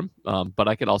prospect for him. But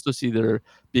I could also see there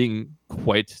being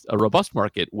quite a robust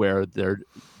market where there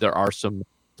are some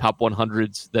top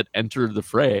 100s that enter the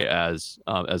fray as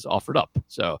offered up.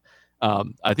 So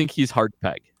I think he's hard to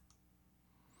peg.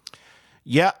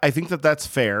 Yeah, I think that's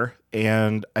fair.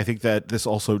 And I think that this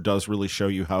also does really show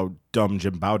you how dumb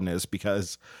Jim Bowden is,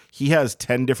 because he has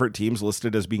 10 different teams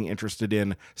listed as being interested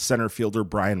in center fielder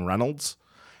Brian Reynolds.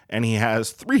 And he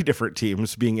has 3 different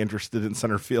teams being interested in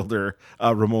center fielder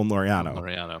Ramon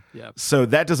Laureano. Yeah. So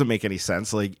that doesn't make any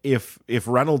sense. Like if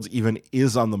Reynolds even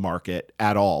is on the market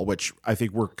at all, which I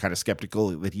think we're kind of skeptical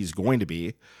that he's going to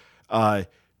be,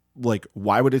 like,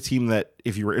 why would a team that,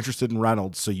 if you were interested in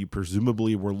Reynolds, so you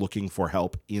presumably were looking for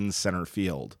help in center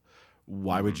field,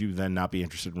 why would you then not be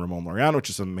interested in Ramon Laureano, which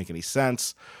doesn't make any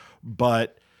sense.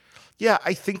 But yeah,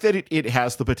 I think that it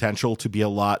has the potential to be a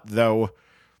lot, though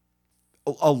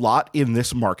a lot in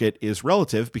this market is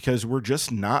relative because we're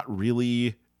just not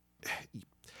really,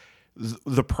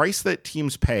 the price that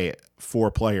teams pay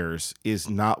for players is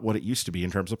not what it used to be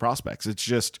in terms of prospects. It's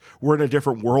just, we're in a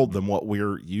different world than what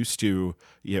we're used to,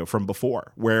 from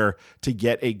before, where to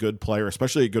get a good player,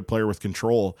 especially a good player with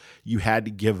control, you had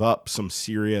to give up some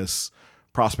serious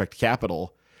prospect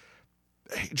capital.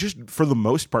 Just for the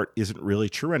most part isn't really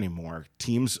true anymore.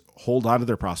 Teams hold on to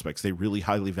their prospects. They really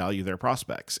highly value their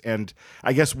prospects. And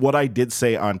I guess what I did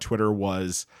say on Twitter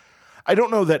was, I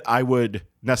don't know that I would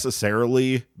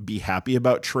necessarily be happy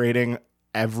about trading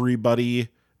everybody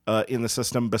in the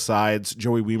system besides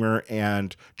Joey Wiemer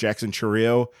and Jackson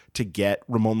Chourio to get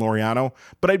Ramon Laureano,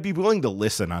 but I'd be willing to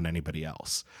listen on anybody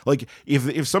else. Like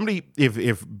if somebody,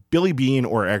 if Billy Beane,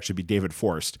 or actually be David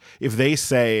Forst, if they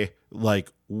say like,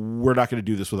 we're not going to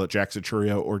do this without Jackson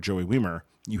Chourio or Joey Wiemer,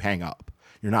 you hang up.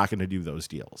 You're not going to do those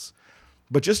deals.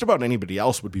 But just about anybody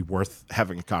else would be worth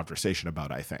having a conversation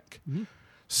about, I think. Mm-hmm.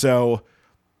 So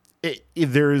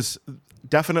there's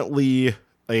definitely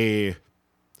a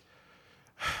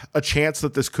chance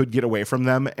that this could get away from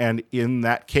them. And in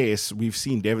that case, we've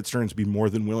seen David Stearns be more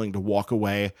than willing to walk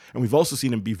away. And we've also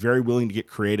seen him be very willing to get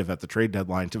creative at the trade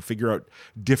deadline to figure out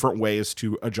different ways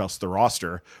to adjust the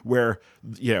roster, where,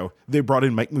 they brought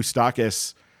in Mike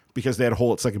Moustakas because they had a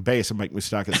hole at second base, and Mike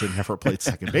Moustakas had never played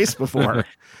second base before.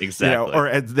 Exactly.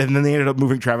 And then they ended up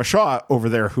moving Travis Shaw over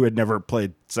there, who had never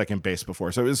played second base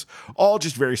before. So it was all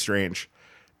just very strange.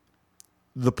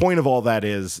 The point of all that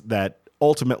is that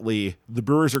ultimately the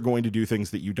Brewers are going to do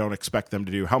things that you don't expect them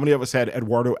to do. How many of us had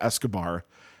Eduardo Escobar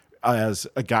as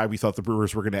a guy we thought the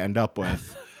Brewers were going to end up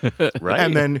with? Right.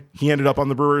 And then he ended up on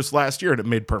the Brewers last year, and it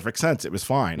made perfect sense. It was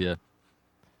fine. Yeah.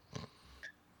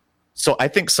 So I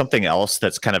think something else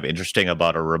that's kind of interesting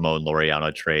about a Ramon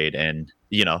Laureano trade, and,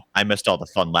 I missed all the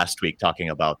fun last week talking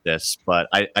about this, but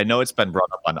I know it's been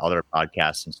brought up on other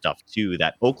podcasts and stuff too,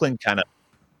 that Oakland kind of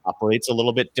operates a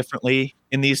little bit differently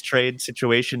in these trade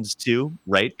situations too,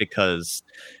 right? Because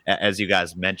as you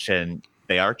guys mentioned,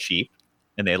 they are cheap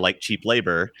and they like cheap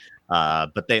labor,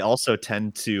 but they also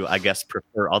tend to, I guess,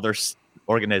 prefer other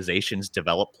organizations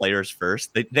develop players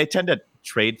first. They tend to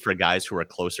trade for guys who are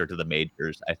closer to the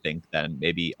majors, I think, than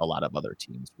maybe a lot of other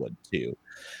teams would too.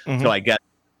 Mm-hmm. So I guess,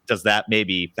 does that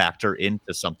maybe factor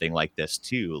into something like this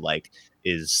too? Like,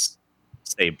 is,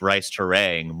 say, Bryce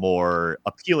Terang more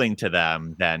appealing to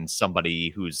them than somebody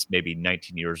who's maybe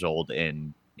 19 years old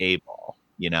in A-ball,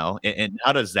 And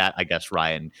how does that, I guess,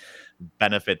 Ryan,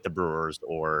 benefit the Brewers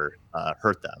or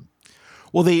hurt them?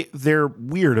 Well, they're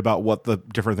weird about what the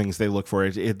different things they look for.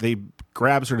 They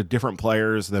grab sort of different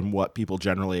players than what people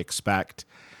generally expect.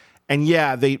 And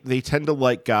yeah, they tend to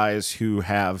like guys who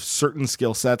have certain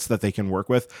skill sets that they can work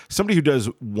with. Somebody who does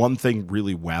one thing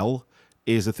really well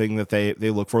is a thing that they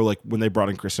look for, like when they brought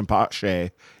in Christian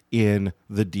Pache in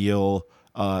the deal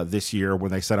this year when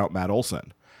they sent out Matt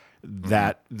Olson.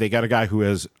 That they got a guy who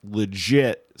has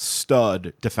legit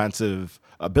stud defensive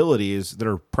abilities that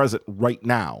are present right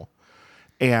now,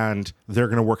 and they're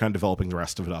going to work on developing the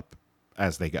rest of it up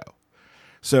as they go.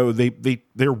 So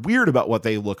they're weird about what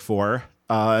they look for.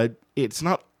 It's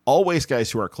not always guys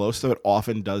who are close, though it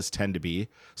often does tend to be.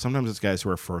 Sometimes it's guys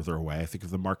who are further away. I think of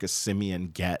the Marcus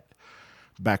Semien get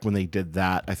back when they did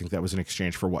that. I think that was in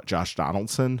exchange for Josh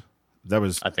Donaldson. That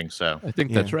was, I think so. I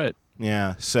think that's right.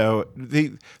 Yeah. So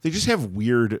they just have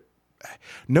weird.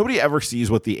 Nobody ever sees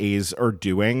what the A's are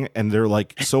doing, and they're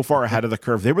like so far ahead of the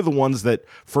curve. They were the ones that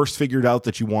first figured out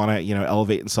that you want to,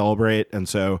 elevate and celebrate, and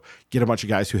so get a bunch of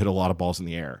guys who hit a lot of balls in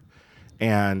the air.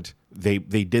 And they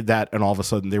did that, and all of a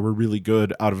sudden they were really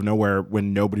good out of nowhere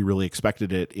when nobody really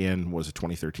expected it in, was it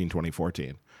 2013,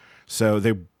 2014. So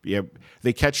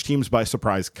they catch teams by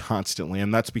surprise constantly,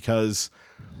 and that's because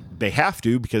they have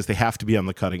to be on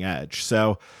the cutting edge.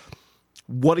 So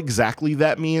what exactly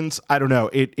that means, I don't know.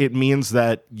 It means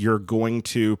that you're going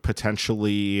to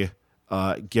potentially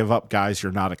give up guys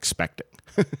you're not expecting.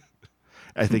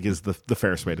 I think is the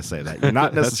fairest way to say that. You're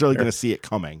not necessarily going to see it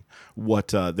coming, what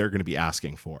they're going to be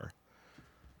asking for.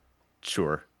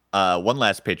 Sure. One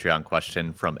last Patreon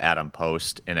question from Adam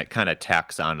Post, and it kind of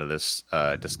tacks onto this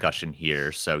discussion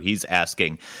here. So he's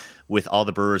asking, with all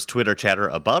the Brewers Twitter chatter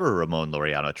about a Ramon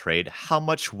Laureano trade, how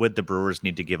much would the Brewers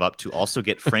need to give up to also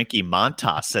get Frankie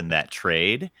Montas in that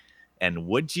trade? And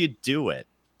would you do it?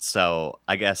 So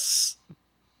I guess,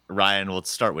 Ryan, we'll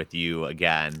start with you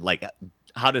again. Like,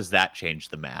 how does that change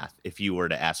the math if you were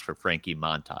to ask for Frankie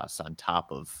Montas on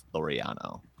top of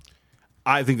Laureano?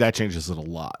 I think that changes it a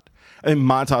lot. I mean,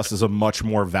 Montas is a much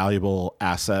more valuable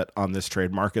asset on this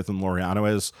trade market than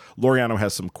Laureano is. Laureano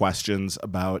has some questions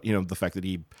about, the fact that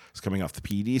he is coming off the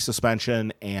PED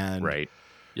suspension and right.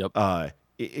 Yep.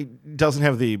 It doesn't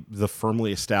have the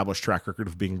firmly established track record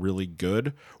of being really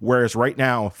good. Whereas right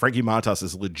now, Frankie Montas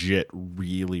is legit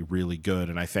really, really good.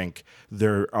 And I think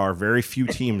there are very few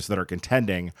teams that are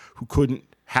contending who couldn't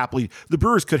the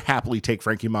Brewers could happily take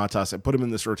Frankie Montas and put him in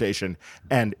this rotation,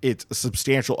 and it's a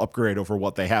substantial upgrade over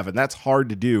what they have. And that's hard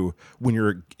to do when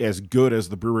you're as good as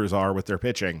the Brewers are with their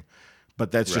pitching.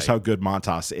 But that's just how good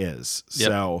Montas is. Yep.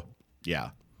 So,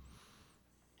 yeah.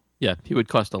 Yeah, he would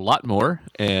cost a lot more,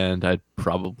 and I'd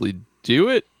probably do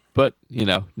it, but,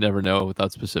 never know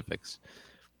without specifics.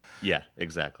 Yeah,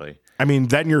 exactly. I mean,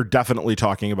 then you're definitely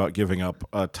talking about giving up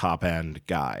a top-end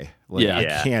guy.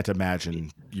 I can't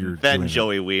imagine you're then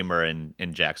Joey Weimer and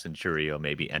Jackson Chourio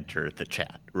maybe enter the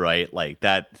chat, right? Like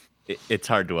that, it's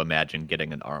hard to imagine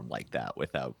getting an arm like that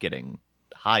without getting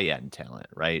high-end talent,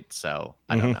 right? So,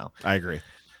 I don't know. I agree.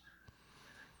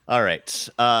 All right.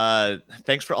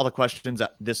 Thanks for all the questions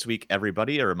this week,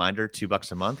 everybody. A reminder,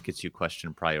 $2 a month gets you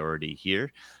question priority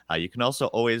here. You can also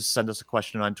always send us a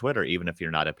question on Twitter, even if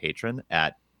you're not a patron,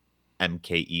 at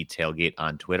MKE Tailgate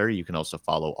on Twitter. You can also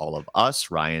follow all of us.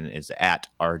 Ryan is at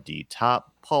RD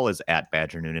Top. Paul is at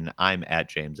Badger Noonan. I'm at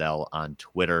James L on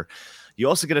Twitter. You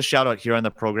also get a shout out here on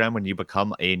the program when you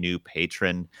become a new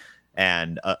patron.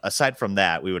 And aside from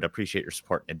that, we would appreciate your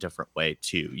support in a different way,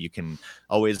 too. You can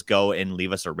always go and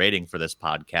leave us a rating for this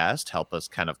podcast, help us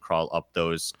kind of crawl up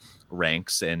those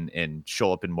ranks and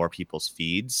show up in more people's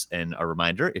feeds. And a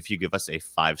reminder, if you give us a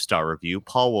 5-star review,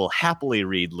 Paul will happily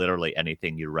read literally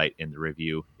anything you write in the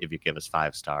review if you give us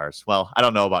 5 stars. Well, I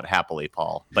don't know about happily,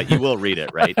 Paul, but you will read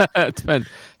it, right? It's been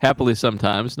happily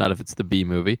sometimes, not if it's the B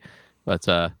movie. But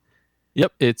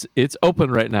yep, it's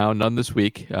open right now. None this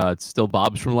week. It's still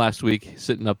Bob's from last week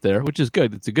sitting up there, which is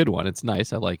good. It's a good one. It's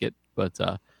nice. I like it. But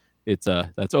it's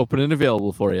that's open and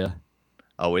available for you.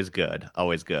 Always good.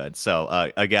 Always good.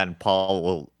 So again, Paul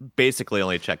will basically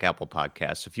only check Apple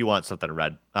Podcasts. If you want something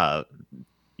read,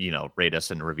 rate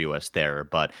us and review us there.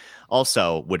 But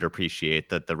also would appreciate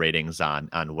the ratings on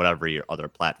whatever your other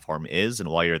platform is. And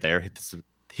while you're there,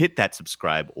 hit that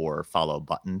subscribe or follow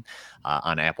button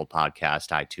on Apple Podcast,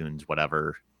 iTunes,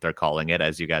 whatever they're calling it,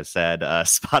 as you guys said,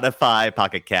 Spotify,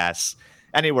 Pocket Casts,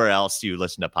 anywhere else you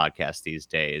listen to podcasts these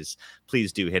days.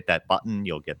 Please do hit that button.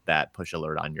 You'll get that push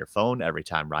alert on your phone every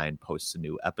time Ryan posts a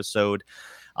new episode.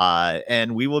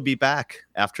 And we will be back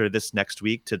after this next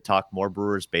week to talk more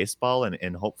Brewers baseball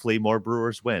and hopefully more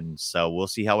Brewers wins. So we'll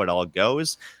see how it all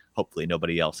goes. Hopefully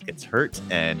nobody else gets hurt,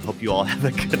 and hope you all have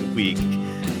a good week.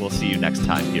 We'll see you next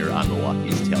time here on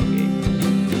Milwaukee's Tailgate.